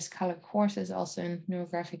 there's color courses also in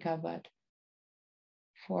Neurographica, but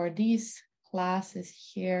for these classes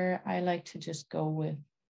here, I like to just go with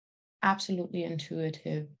absolutely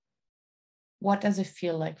intuitive. What does it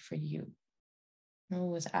feel like for you?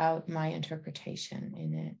 Without my interpretation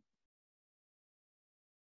in it.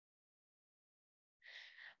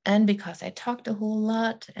 And because I talked a whole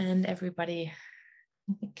lot and everybody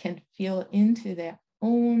They can feel into their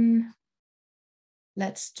own.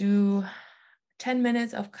 Let's do 10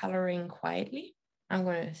 minutes of coloring quietly. I'm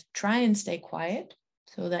going to try and stay quiet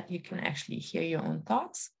so that you can actually hear your own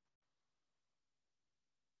thoughts.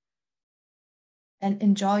 And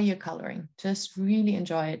enjoy your coloring. Just really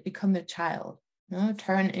enjoy it. Become a child.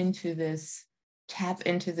 Turn into this, tap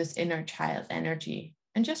into this inner child energy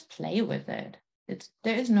and just play with it.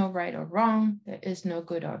 There is no right or wrong. There is no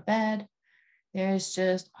good or bad. There is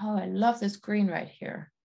just, oh, I love this green right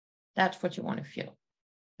here. That's what you want to feel.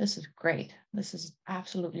 This is great. This is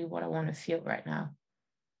absolutely what I want to feel right now.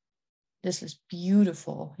 This is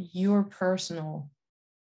beautiful. Your personal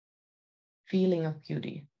feeling of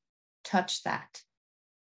beauty. Touch that.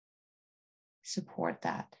 Support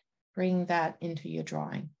that. Bring that into your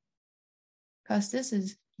drawing. Because this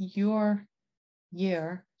is your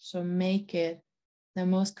year. So make it the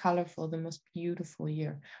most colorful, the most beautiful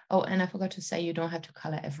year. Oh, and I forgot to say, you don't have to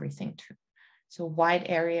color everything too. So white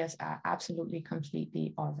areas are absolutely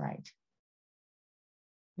completely all right.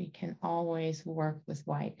 We can always work with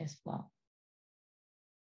white as well.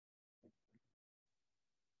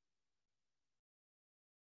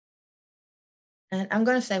 And I'm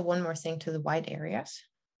going to say one more thing to the white areas,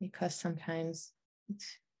 because sometimes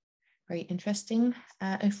it's very interesting.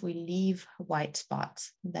 If we leave white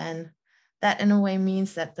spots, then that in a way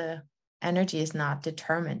means that the energy is not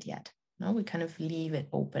determined yet. No, we kind of leave it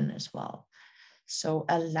open as well. So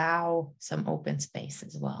allow some open space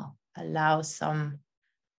as well. Allow some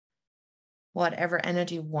whatever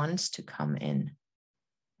energy wants to come in.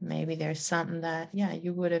 Maybe there's something that, yeah,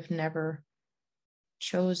 you would have never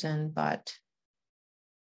chosen, but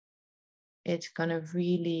it's going to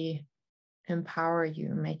really empower you,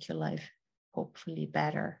 make your life hopefully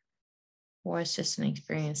better. Or it's just an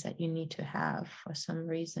experience that you need to have for some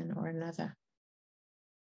reason or another.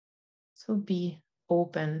 So be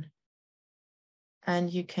open,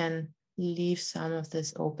 and you can leave some of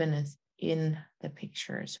this openness in the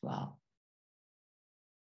picture as well.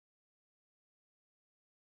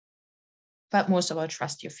 But most of all,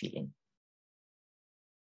 trust your feeling.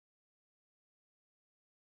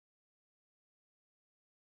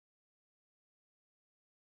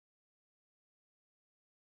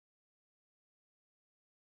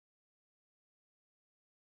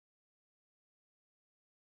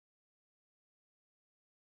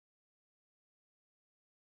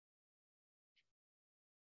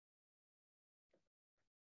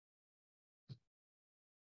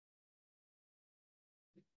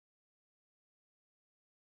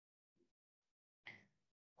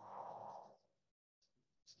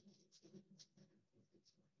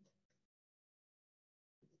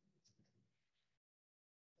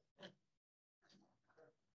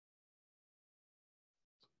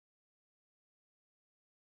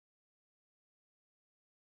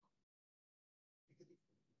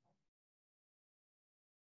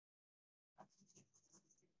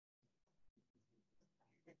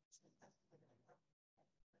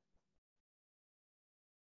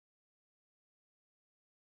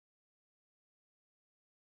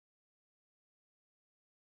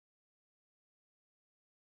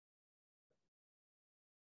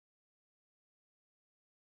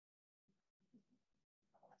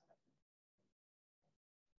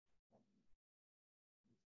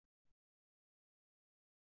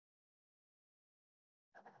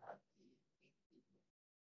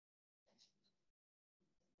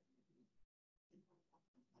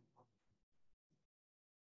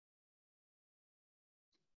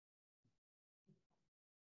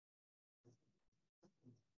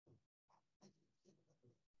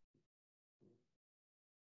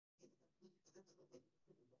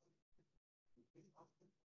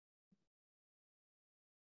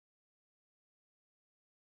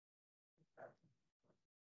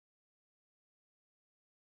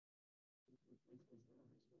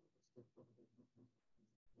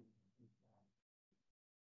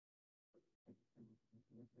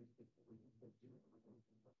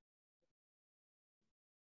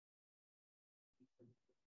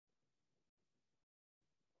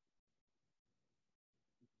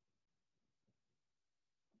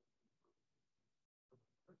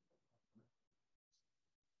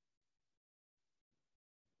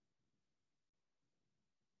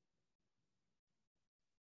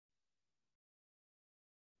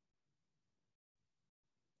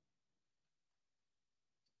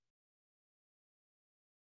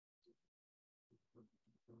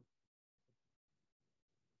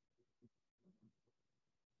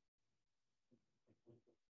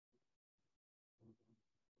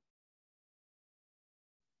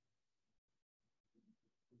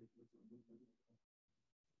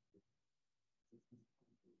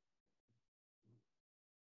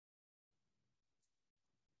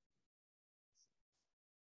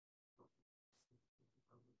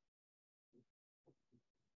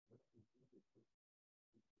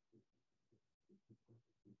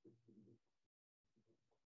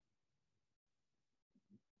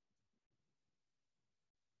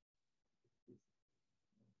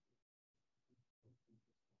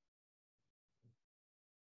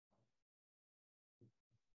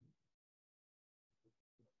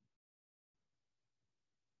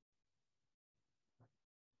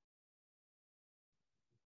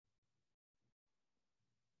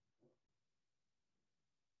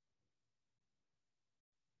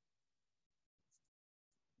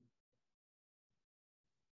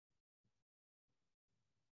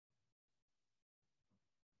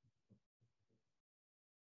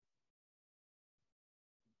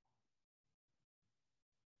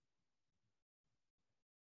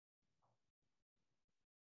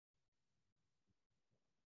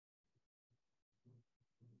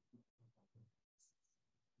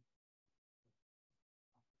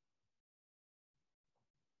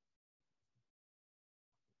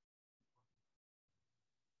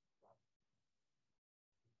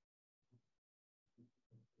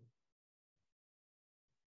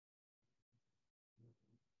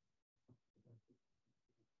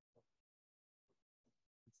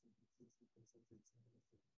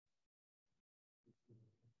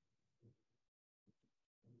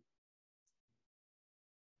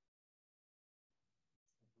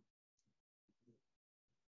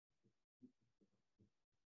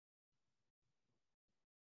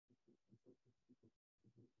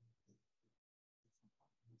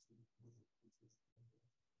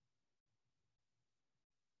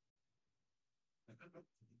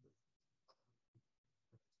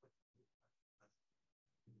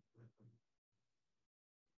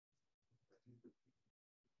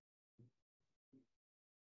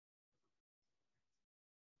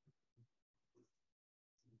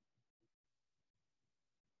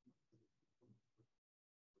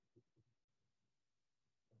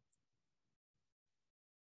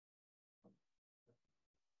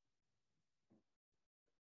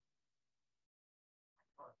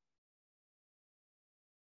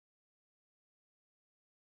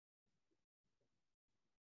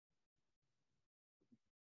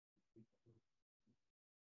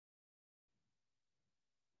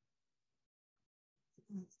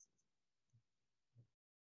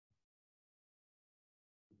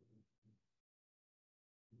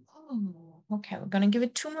 Oh, okay, we're gonna give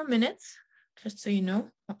it 2 more minutes, just so you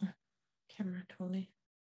know. Camera totally.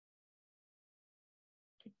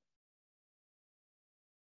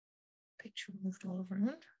 Picture moved all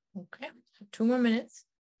around. Okay, so 2 more minutes.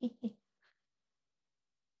 There we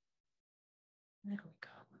go.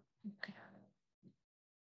 Okay.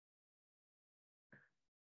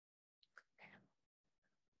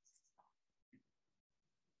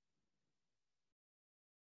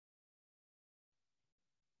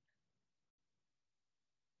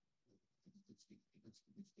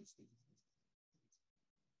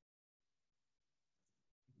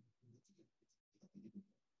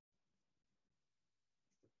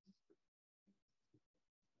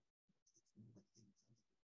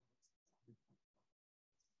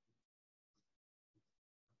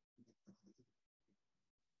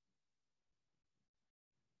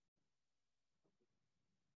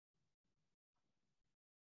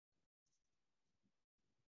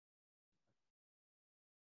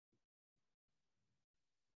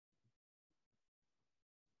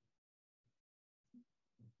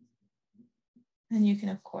 And you can,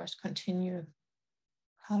 of course, continue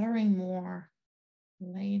coloring more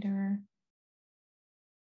later.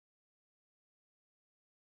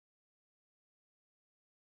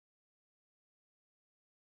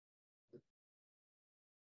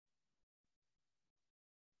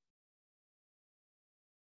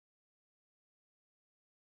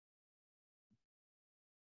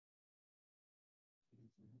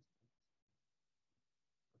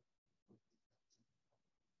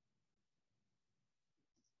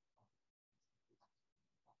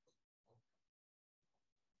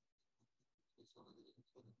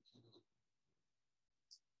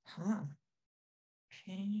 Huh.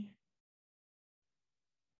 Okay.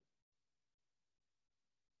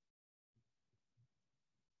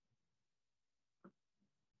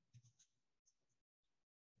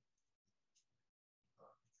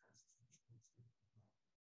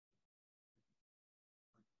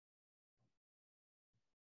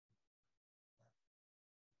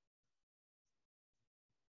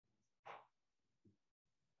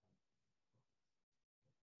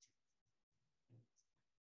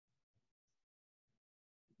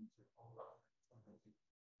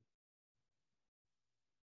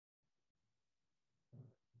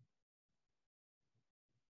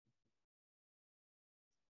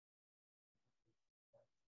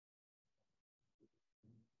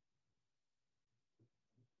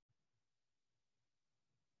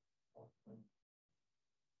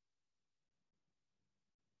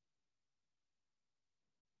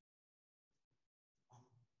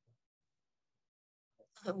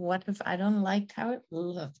 What if I don't like how it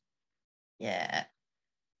looks? Yeah,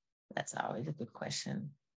 that's always a good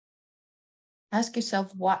question. Ask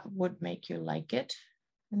yourself what would make you like it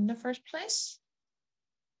in the first place.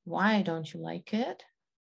 Why don't you like it?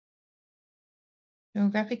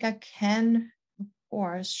 Neurographica can, of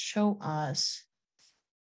course, show us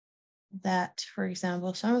that, for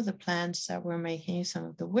example, some of the plans that we're making, some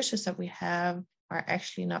of the wishes that we have are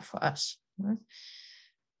actually not for us.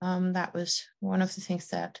 That was one of the things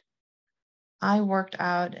that I worked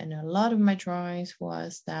out in a lot of my drawings,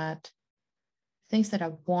 was that things that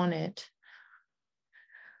I wanted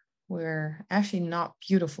were actually not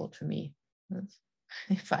beautiful to me,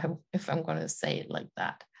 if I'm going to say it like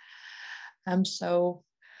that. So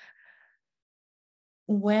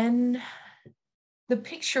when the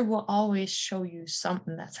picture will always show you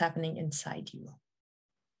something that's happening inside you,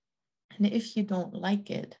 and if you don't like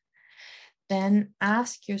it, then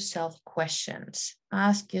ask yourself questions.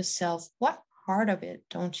 Ask yourself, what part of it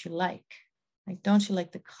don't you like? Like, don't you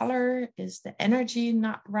like the color? Is the energy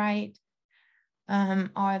not right?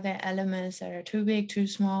 Are there elements that are too big, too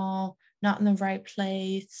small, not in the right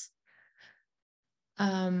place?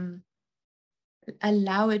 Allow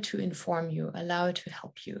it to inform you, allow it to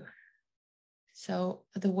help you. So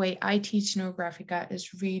the way I teach Neurographica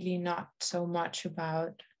is really not so much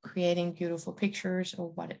about creating beautiful pictures or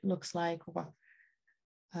what it looks like or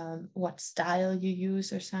what style you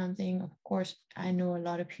use or something. Of course, I know a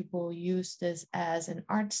lot of people use this as an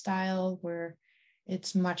art style where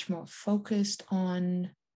it's much more focused on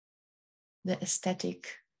the aesthetic.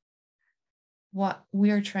 What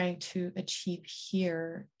we're trying to achieve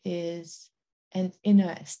here is an inner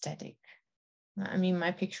aesthetic. I mean,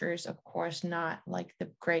 my picture is, of course, not like the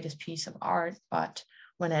greatest piece of art, but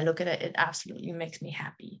when I look at it, it absolutely makes me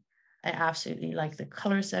happy. I absolutely like the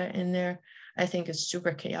colors that are in there. I think it's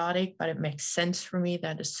super chaotic, but it makes sense for me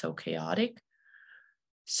that it's so chaotic.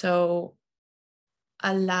 So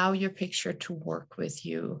allow your picture to work with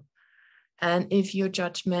you. And if you're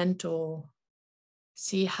judgmental,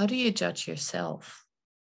 see, how do you judge yourself?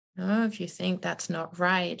 If you think that's not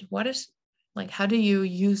right, how do you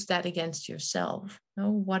use that against yourself?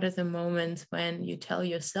 What are the moments when you tell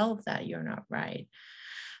yourself that you're not right?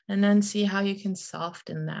 And then see how you can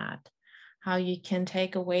soften that, how you can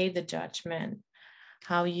take away the judgment,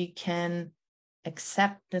 how you can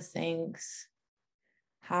accept the things,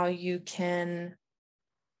 how you can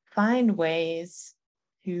find ways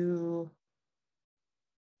to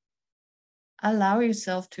allow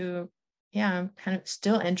yourself to kind of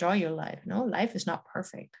still enjoy your life. No, life is not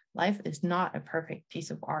perfect. Life is not a perfect piece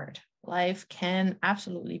of art. Life can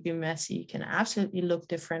absolutely be messy, can absolutely look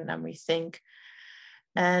different than we think.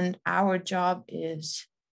 And our job is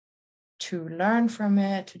to learn from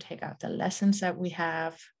it, to take out the lessons that we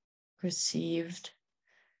have received,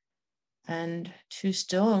 and to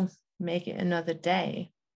still make it another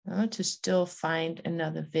day, to still find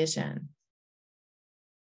another vision.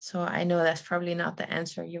 So I know that's probably not the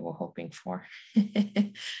answer you were hoping for.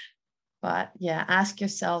 But yeah, ask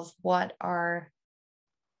yourself, what are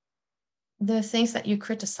the things that you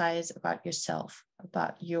criticize about yourself,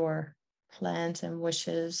 about your plans and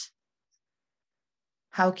wishes?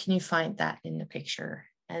 How can you find that in the picture?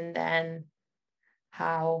 And then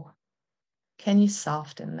how can you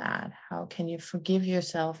soften that? How can you forgive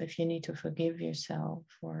yourself if you need to forgive yourself,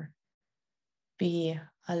 or be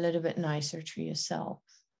a little bit nicer to yourself?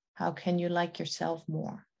 How can you like yourself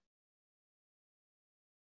more?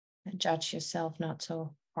 And judge yourself not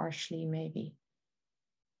so harshly, maybe.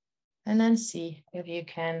 And then see if you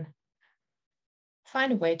can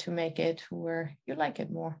find a way to make it where you like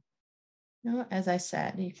it more. As I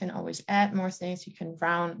said, you can always add more things. You can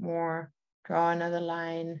round more, draw another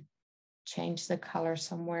line, change the color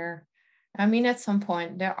somewhere. I mean, at some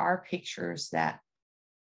point, there are pictures that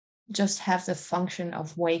just have the function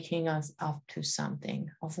of waking us up to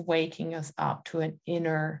something, of waking us up to an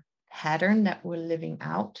inner pattern that we're living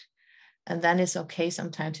out. And then it's okay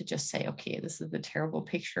sometimes to just say, okay, this is a terrible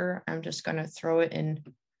picture. I'm just going to throw it in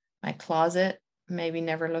my closet, maybe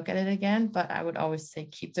never look at it again. But I would always say,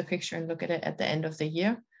 keep the picture and look at it at the end of the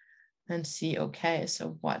year and see, okay,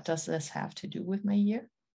 so what does this have to do with my year?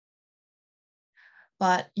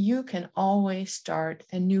 But you can always start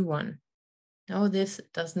a new one. No, this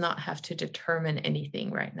does not have to determine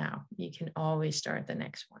anything right now. You can always start the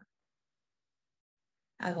next one.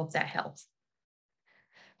 I hope that helps.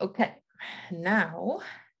 Okay, now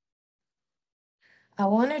I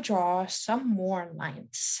want to draw some more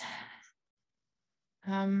lines.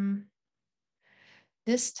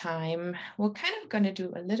 This time, we're kind of going to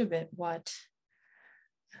do a little bit what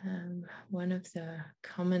one of the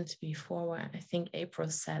comments before, where I think April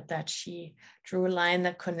said that she drew a line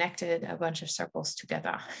that connected a bunch of circles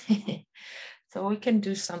together. So we can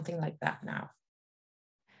do something like that now.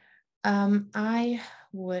 I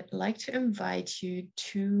would like to invite you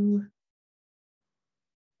to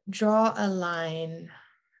draw a line,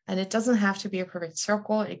 and it doesn't have to be a perfect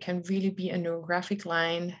circle. It can really be a neurographic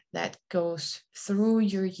line that goes through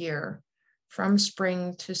your year, from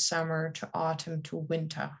spring to summer to autumn to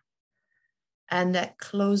winter, and that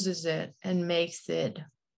closes it and makes it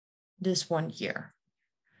this one year.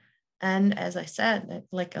 And as I said,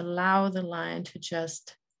 like, allow the line to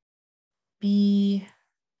just be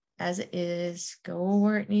as it is, go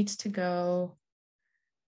where it needs to go.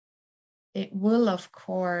 It will, of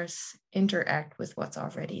course, interact with what's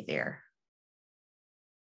already there.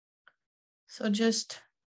 So just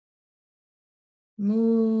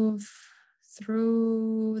move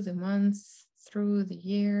through the months, through the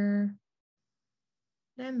year,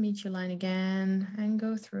 then meet your line again and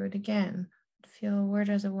go through it again. Feel, where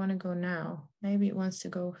does it want to go now? Maybe it wants to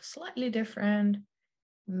go slightly different.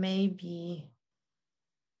 Maybe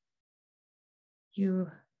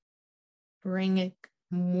you bring it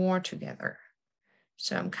more together.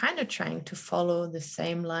 So I'm kind of trying to follow the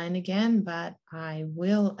same line again, but I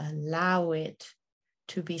will allow it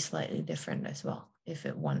to be slightly different as well if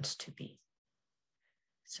it wants to be.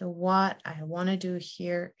 So what I want to do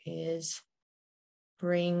here is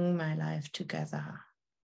bring my life together.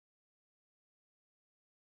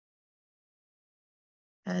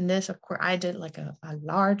 And this, of course, I did like a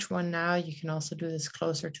large one now. You can also do this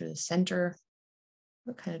closer to the center.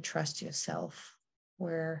 But kind of trust yourself.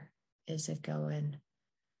 Where is it going?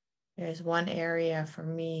 There's one area for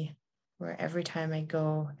me where every time I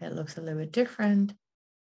go, it looks a little bit different.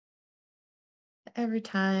 Every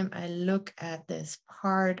time I look at this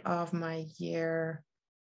part of my year,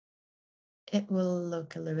 it will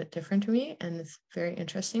look a little bit different to me. And it's very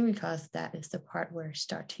interesting because that is the part where I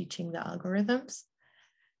start teaching the algorithms.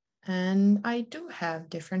 And I do have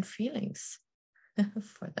different feelings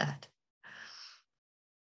for that.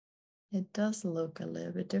 It does look a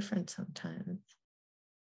little bit different sometimes.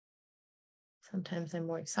 Sometimes I'm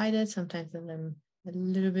more excited, sometimes I'm a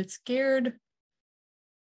little bit scared.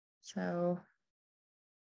 So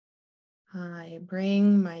I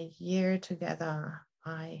bring my year together.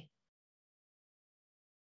 I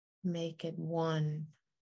make it one.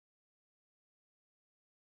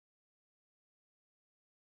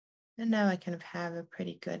 And now I kind of have a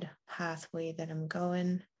pretty good pathway that I'm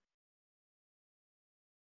going.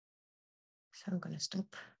 So I'm going to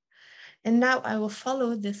stop. And now I will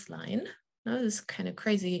follow this line. Now this kind of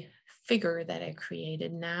crazy figure that I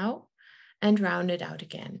created now and round it out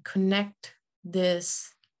again. Connect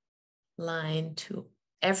this line to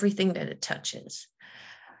everything that it touches.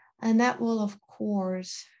 And that will, of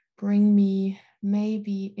course, bring me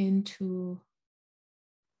maybe into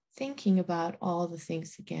thinking about all the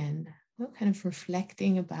things again, kind of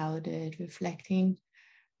reflecting about it, reflecting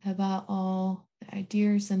about all the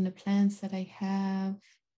ideas and the plans that I have.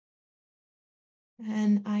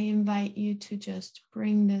 And I invite you to just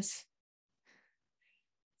bring this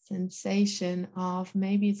sensation of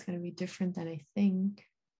maybe it's going to be different than I think.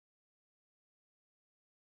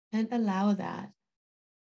 And allow that.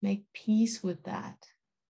 Make peace with that.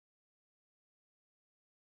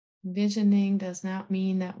 Visioning does not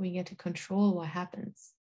mean that we get to control what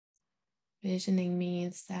happens. Visioning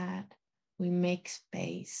means that we make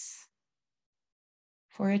space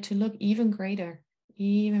for it to look even greater,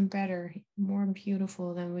 even better, more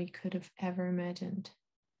beautiful than we could have ever imagined.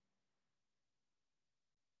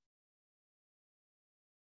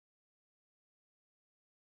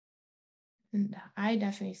 And I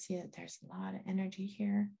definitely see that there's a lot of energy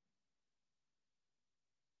here.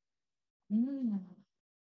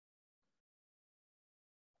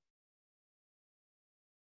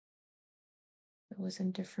 It was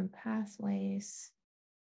in different pathways,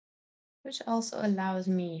 which also allows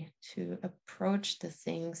me to approach the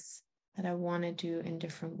things that I want to do in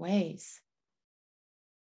different ways.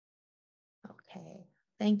 Okay,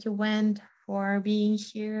 thank you, Wendy, for being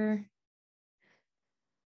here.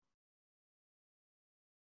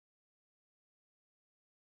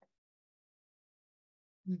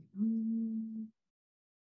 Mm-hmm.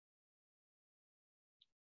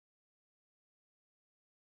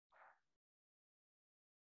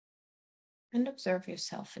 And observe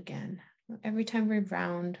yourself again. Every time we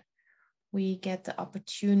round, we get the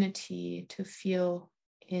opportunity to feel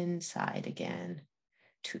inside again,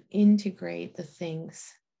 to integrate the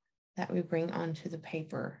things that we bring onto the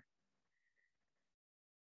paper.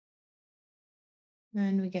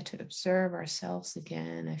 And we get to observe ourselves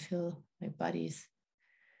again. I feel my body's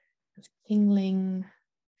tingling,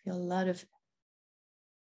 I feel a lot of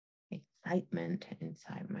excitement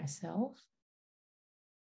inside myself,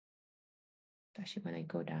 especially when I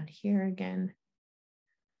go down here again.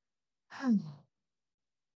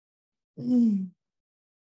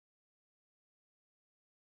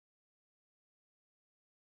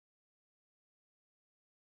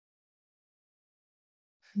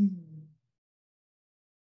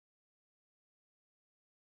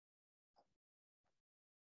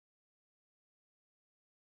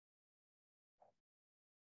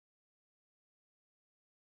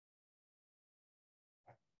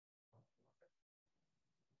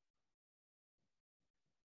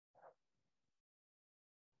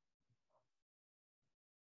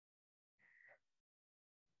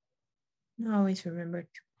 Always remember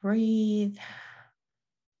to breathe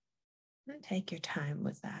and take your time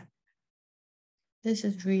with that. This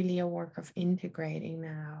is really a work of integrating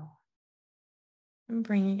now and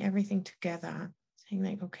bringing everything together, saying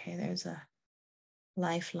like, okay, there's a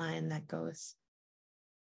lifeline that goes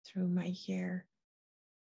through my year.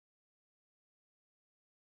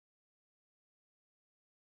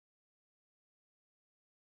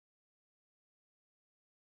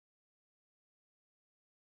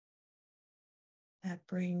 that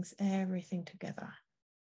brings everything together,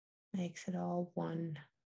 makes it all one.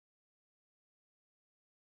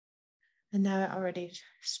 And now I already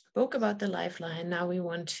spoke about the lifeline. Now we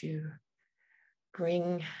want to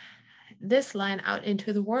bring this line out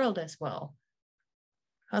into the world as well.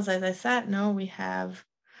 Because as I said, now we have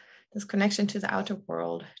this connection to the outer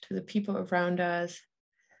world, to the people around us,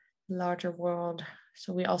 larger world.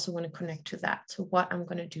 So we also want to connect to that. So what I'm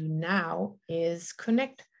going to do now is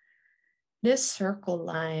connect this circle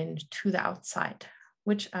line to the outside,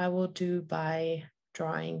 which I will do by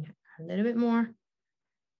drawing a little bit more.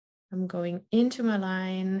 I'm going into my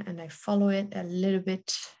line and I follow it a little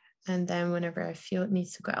bit. And then whenever I feel it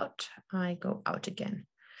needs to go out, I go out again.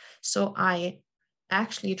 So I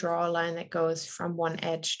actually draw a line that goes from one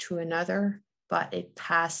edge to another, but it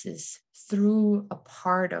passes through a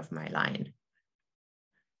part of my line.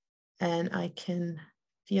 And I can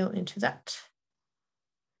feel into that.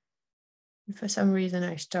 And for some reason,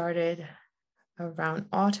 I started around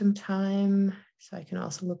autumn time, so I can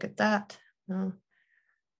also look at that.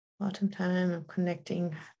 Autumn time, I'm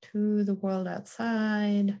connecting to the world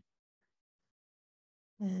outside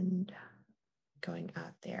and going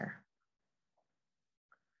out there.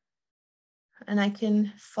 And I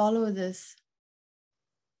can follow this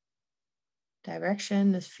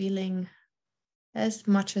direction, this feeling, as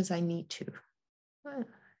much as I need to.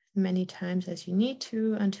 Many times as you need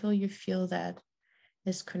to, until you feel that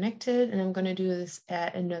it's connected. And I'm going to do this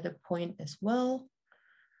at another point as well.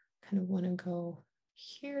 Kind of want to go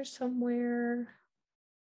here somewhere.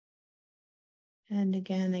 And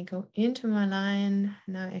again, I go into my line.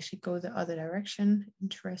 Now I actually go the other direction,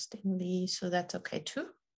 interestingly. So that's okay too.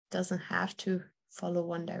 Doesn't have to follow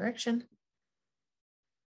one direction.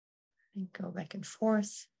 And go back and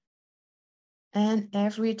forth. And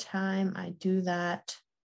every time I do that,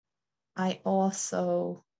 I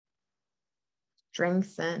also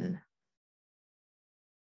strengthen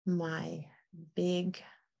my big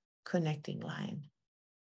connecting line.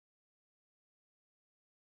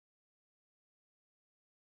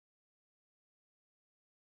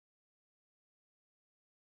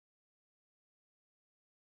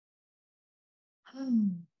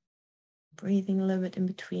 Breathing a little bit in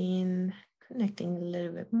between, connecting a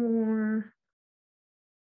little bit more.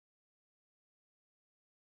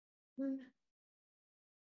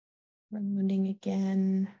 Rounding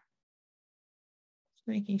again. Just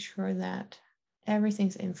making sure that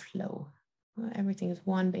everything's in flow. Everything is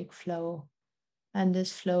one big flow. And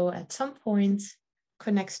this flow at some points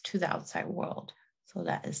connects to the outside world. So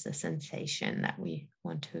that is the sensation that we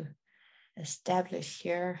want to establish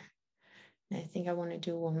here. And I think I want to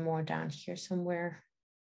do one more down here somewhere.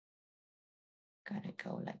 Gotta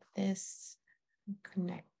go like this, and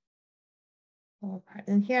connect all apart.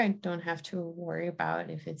 And here I don't have to worry about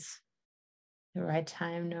if it's the right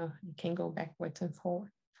time. No, you can go backwards and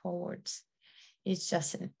forwards. It's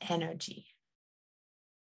just an energy.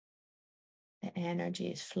 The energy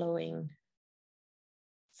is flowing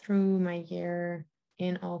through my year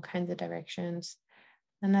in all kinds of directions.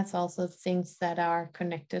 And that's also things that are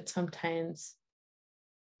connected. Sometimes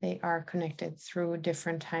they are connected through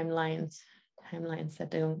different timelines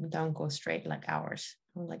that don't go straight like ours,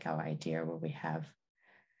 like our idea where we have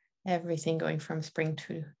everything going from spring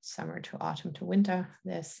to summer to autumn to winter.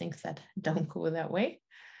 There's things that don't go that way.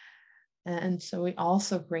 And so we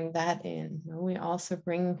also bring that in. We also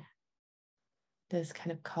bring this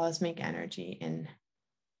kind of cosmic energy in.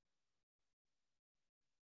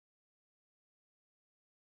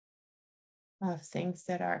 Of things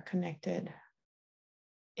that are connected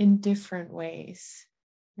in different ways,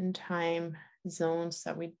 in time zones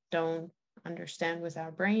that we don't understand with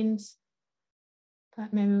our brains,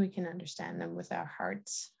 but maybe we can understand them with our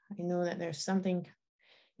hearts. I know that there's something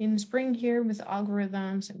in spring here with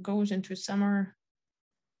algorithms that goes into summer.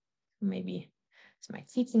 Maybe it's my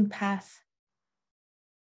teaching path.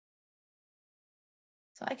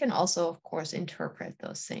 So I can also, of course, interpret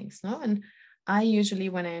those things. No? And I usually,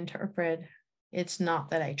 when I interpret, it's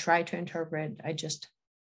not that I try to interpret, I just,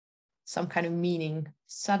 some kind of meaning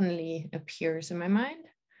suddenly appears in my mind.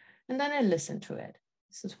 And then I listen to it.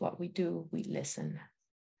 This is what we do, we listen.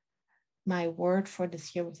 My word for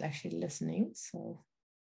this year was actually listening. So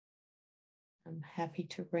I'm happy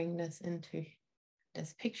to bring this into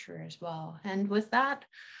this picture as well. And with that,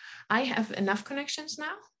 I have enough connections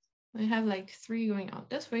now. I have like 3 going out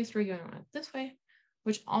this way, 3 going out this way,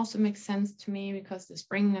 which also makes sense to me because the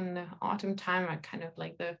spring and the autumn time are kind of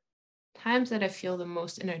like the times that I feel the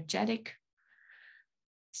most energetic.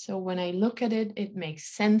 So when I look at it, it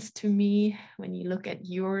makes sense to me. When you look at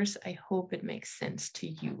yours, I hope it makes sense to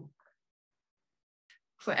you.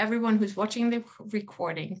 for everyone who's watching the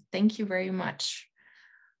recording, thank you very much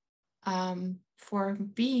for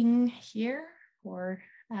being here, for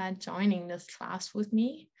joining this class with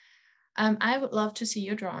me. I would love to see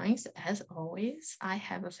your drawings, as always. I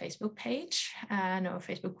have a Facebook page, a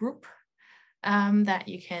Facebook group that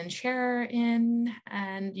you can share in,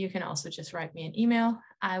 and you can also just write me an email.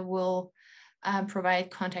 I will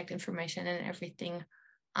provide contact information and everything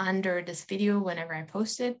under this video whenever I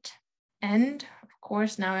post it. And of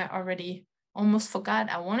course, now I already almost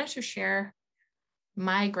forgot, I wanted to share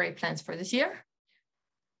my grade plans for this year.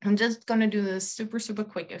 I'm just going to do this super, super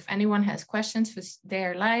quick. If anyone has questions for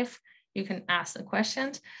their life, you can ask the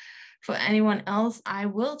questions. For anyone else, I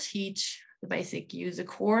will teach the basic user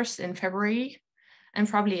course in February and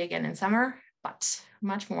probably again in summer, but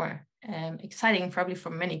much more exciting probably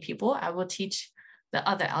for many people. I will teach the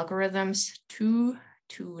other algorithms 2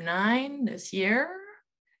 to 9 this year.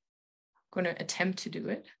 I'm going to attempt to do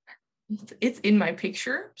it. It's in my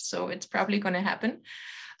picture, so it's probably going to happen.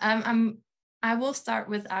 I will start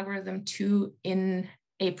with algorithm 2 in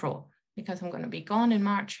April, because I'm going to be gone in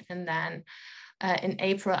March, and then in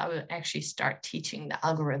April, I will actually start teaching the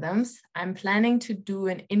algorithms. I'm planning to do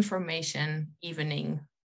an information evening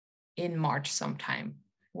in March sometime,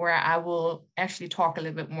 where I will actually talk a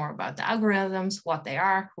little bit more about the algorithms, what they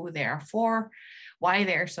are, who they are for, why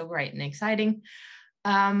they're so great and exciting.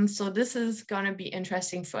 So this is going to be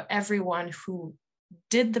interesting for everyone who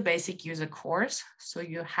did the basic user course. So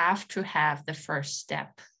you have to have the first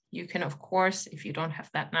step. You can, of course, if you don't have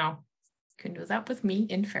that now, you can do that with me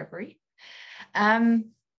in February. And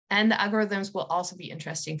the algorithms will also be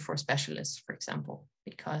interesting for specialists, for example,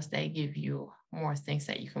 because they give you more things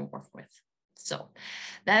that you can work with. So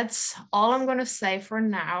that's all I'm going to say for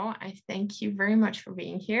now. I thank you very much for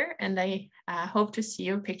being here, and I hope to see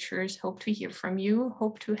your pictures, hope to hear from you,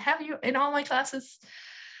 hope to have you in all my classes.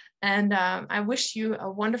 And I wish you a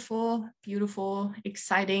wonderful, beautiful,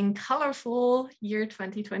 exciting, colorful year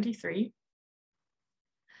 2023.